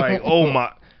singing. They're like, oh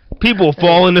my. People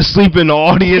falling asleep in the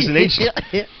audience. And they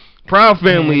Proud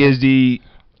Family is the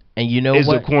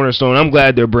cornerstone. I'm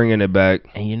glad they're bringing it back.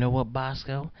 And you know what,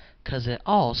 Bosco? Because it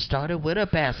all started with a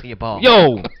basketball.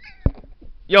 Yo,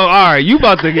 all right. You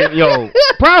about to get,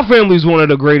 Proud Family is one of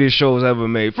the greatest shows ever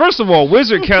made. First of all,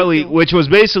 Wizard Kelly, which was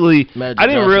basically, I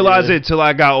didn't realize it till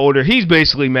I got older. He's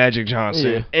basically Magic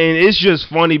Johnson. Yeah. And it's just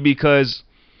funny because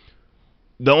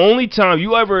the only time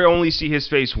you ever only see his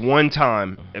face one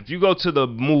time, if you go to the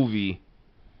movie,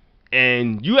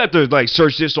 and you have to like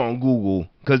search this on Google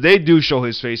because they do show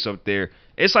his face up there.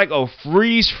 It's like a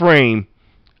freeze frame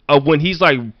of when he's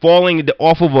like falling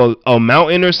off of a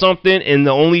mountain or something, and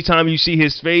the only time you see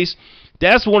his face,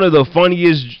 that's one of the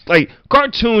funniest. Like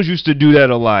cartoons used to do that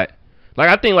a lot. Like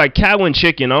I think like Cow and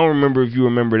Chicken. I don't remember if you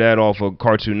remember that off of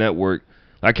Cartoon Network.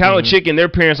 Like Cow and Chicken, their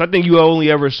parents. I think you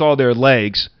only ever saw their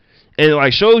legs. And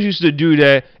like shows used to do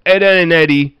that. Ed, Edd and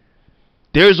Eddy,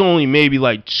 there's only maybe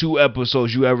like 2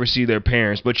 episodes you ever see their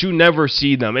parents, but you never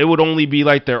see them. It would only be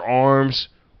like their arms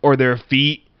or their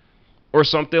feet or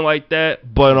something like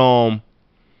that. But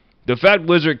the fact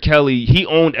Wizard Kelly, he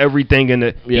owned everything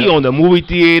he owned the movie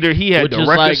theater, he had the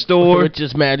record store, which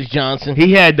is Magic Johnson.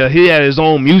 He had his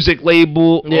own music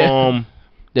label. Yeah.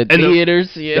 The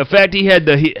theaters. The fact he had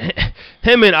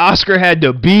him and Oscar had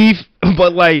the beef,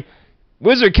 but like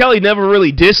Wizard Kelly never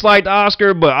really disliked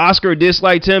Oscar, but Oscar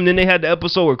disliked him. Then they had the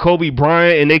episode with Kobe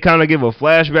Bryant, and they kind of give a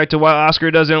flashback to why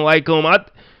Oscar doesn't like him.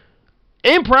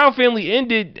 And Proud Family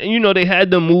ended, they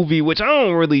had the movie, which I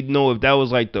don't really know if that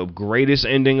was like the greatest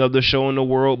ending of the show in the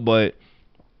world, but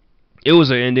it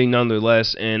was an ending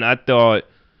nonetheless. And I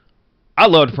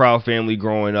loved Proud Family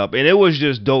growing up, and it was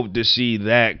just dope to see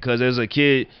that, because as a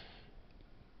kid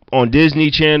on Disney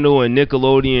Channel and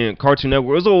Nickelodeon, Cartoon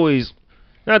Network, it was always,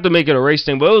 not to make it a race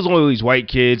thing, but it was always white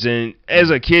kids, and as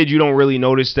a kid, you don't really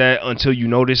notice that until you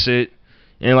notice it.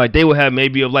 And like they would have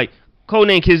maybe of like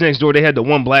Codename Kids Next Door, they had the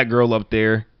one black girl up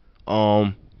there,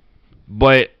 but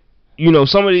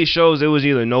some of these shows it was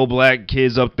either no black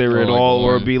kids up there at all,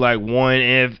 or it'd be like one.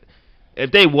 And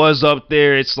if they was up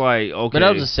there, it's like okay. But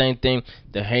that was the same thing.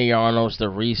 The Hey Arnolds, the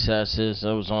Recesses,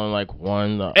 it was only like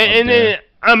one. And then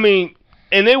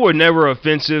and they were never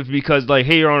offensive because, like,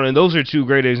 Hey Arnold, and those are 2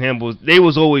 great examples. They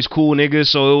was always cool niggas,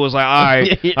 so it was like, all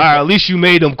right, at least you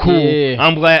made them cool. Yeah.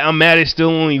 I'm mad it's still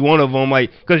only one of them.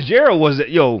 Like, because Gerald was that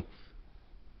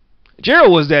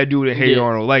dude in Hey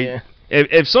Arnold. Like,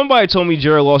 if somebody told me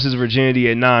Gerald lost his virginity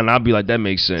at 9, I'd be like, that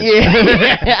makes sense.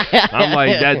 Yeah. I'm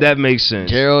like, that makes sense.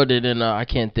 Gerald didn't, I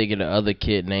can't think of the other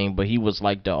kid name, but he was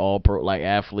like the all-pro, like,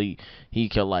 athlete. He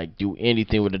could like do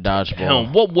anything with a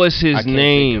dodgeball. What was his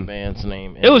name? Man's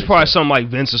name. It was probably something like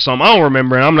Vince or something. I don't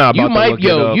remember, and I'm not about to look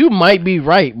it up. You might be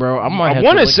right, bro. I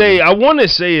want to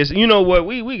say is, you know what?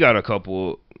 We got a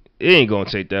couple. It ain't gonna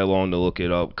take that long to look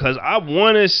it up, cause I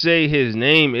want to say his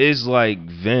name is like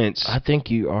Vince. I think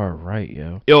you are right,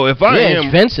 yo. Yo, if I am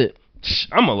it's Vincent,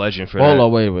 I'm a legend for that. Hold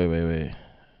on, wait.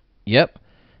 Yep,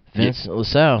 Vince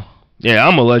LaSalle. Yeah,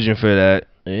 I'm a legend for that.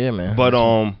 Yeah, man. But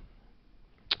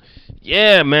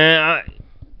yeah, man,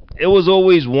 it was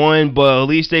always one, but at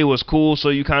least they was cool, so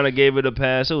you kind of gave it a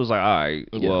pass. It was like, all right,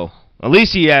 well, at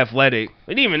least he athletic.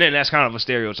 And even then, that's kind of a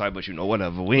stereotype, but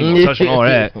whatever. We ain't gonna touch on all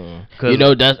that.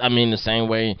 The same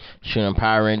way shooting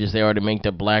Power Rangers, they already make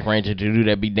the Black Ranger to do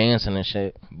that, be dancing and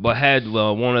shit. But had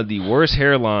one of the worst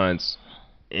hairlines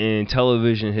in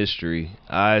television history.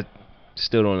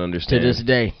 Still don't understand. To this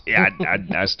day. Yeah,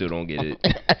 I still don't get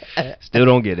it. Still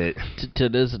don't get it. To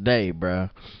this day, bro.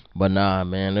 But nah,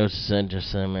 man, it was just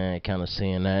interesting, man, kind of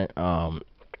seeing that,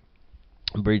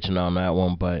 breaching on that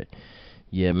one. But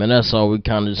yeah, man, that's all. We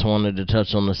kind of just wanted to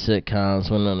touch on the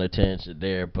sitcoms, went on a tangent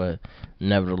there, but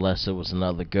nevertheless, it was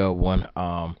another good one.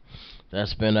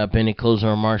 That's been up. Any closing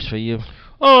remarks for you?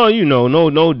 Oh,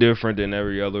 no different than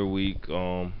every other week.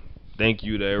 Thank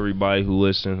you to everybody who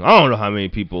listens. I don't know how many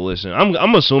people listen.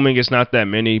 I'm assuming it's not that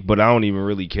many, but I don't even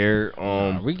really care.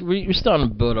 We starting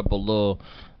to build up a little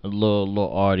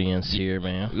audience here,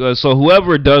 man. So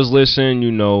whoever does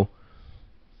listen,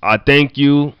 I thank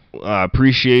you. I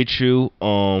appreciate you.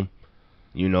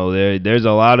 There's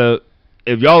a lot of,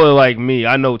 if y'all are like me,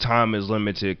 I know time is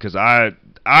limited because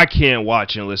I can't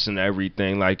watch and listen to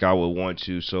everything like I would want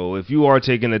to. So if you are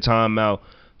taking the time out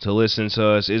to listen to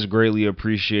us, it's greatly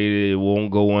appreciated. It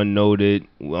won't go unnoted.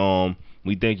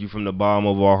 We thank you from the bottom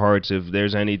of our hearts. If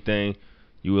there's anything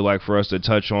you would like for us to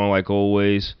touch on, like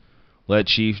always, let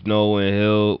Chief know, and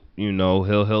he'll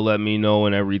let me know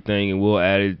and everything, and we'll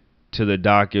add it to the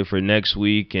docket for next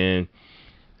week. And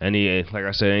like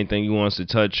I said, anything you want us to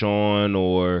touch on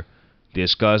or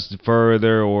discuss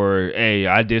further, or hey,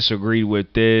 I disagree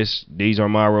with this, these are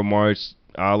my remarks,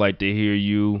 I'd like to hear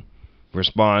you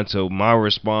respond to my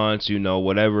response,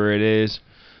 whatever it is,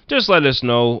 just let us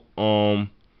know.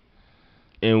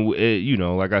 And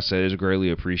like I said, it's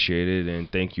greatly appreciated,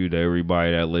 and thank you to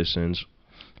everybody that listens.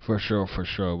 For sure.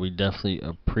 We definitely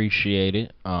appreciate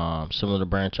it. Similar to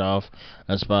branch off,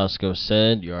 as Bosco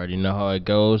said, you already know how it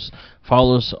goes.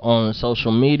 Follow us on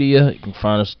social media. You can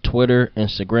find us Twitter,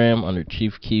 Instagram under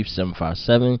Chief Keef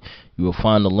 757. You will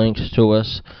find the links to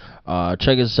us.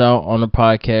 Check us out on the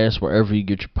podcast wherever you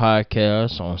get your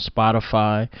podcasts, on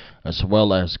Spotify as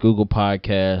well as Google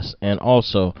Podcasts, and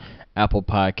also Apple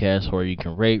Podcasts, where you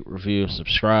can rate, review,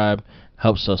 subscribe.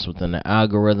 Helps us within the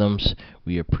algorithms.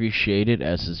 We appreciate it,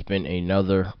 as it's been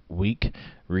another week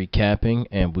recapping,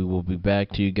 and we will be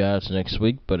back to you guys next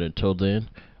week. But until then,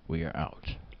 we are out.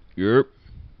 Yep.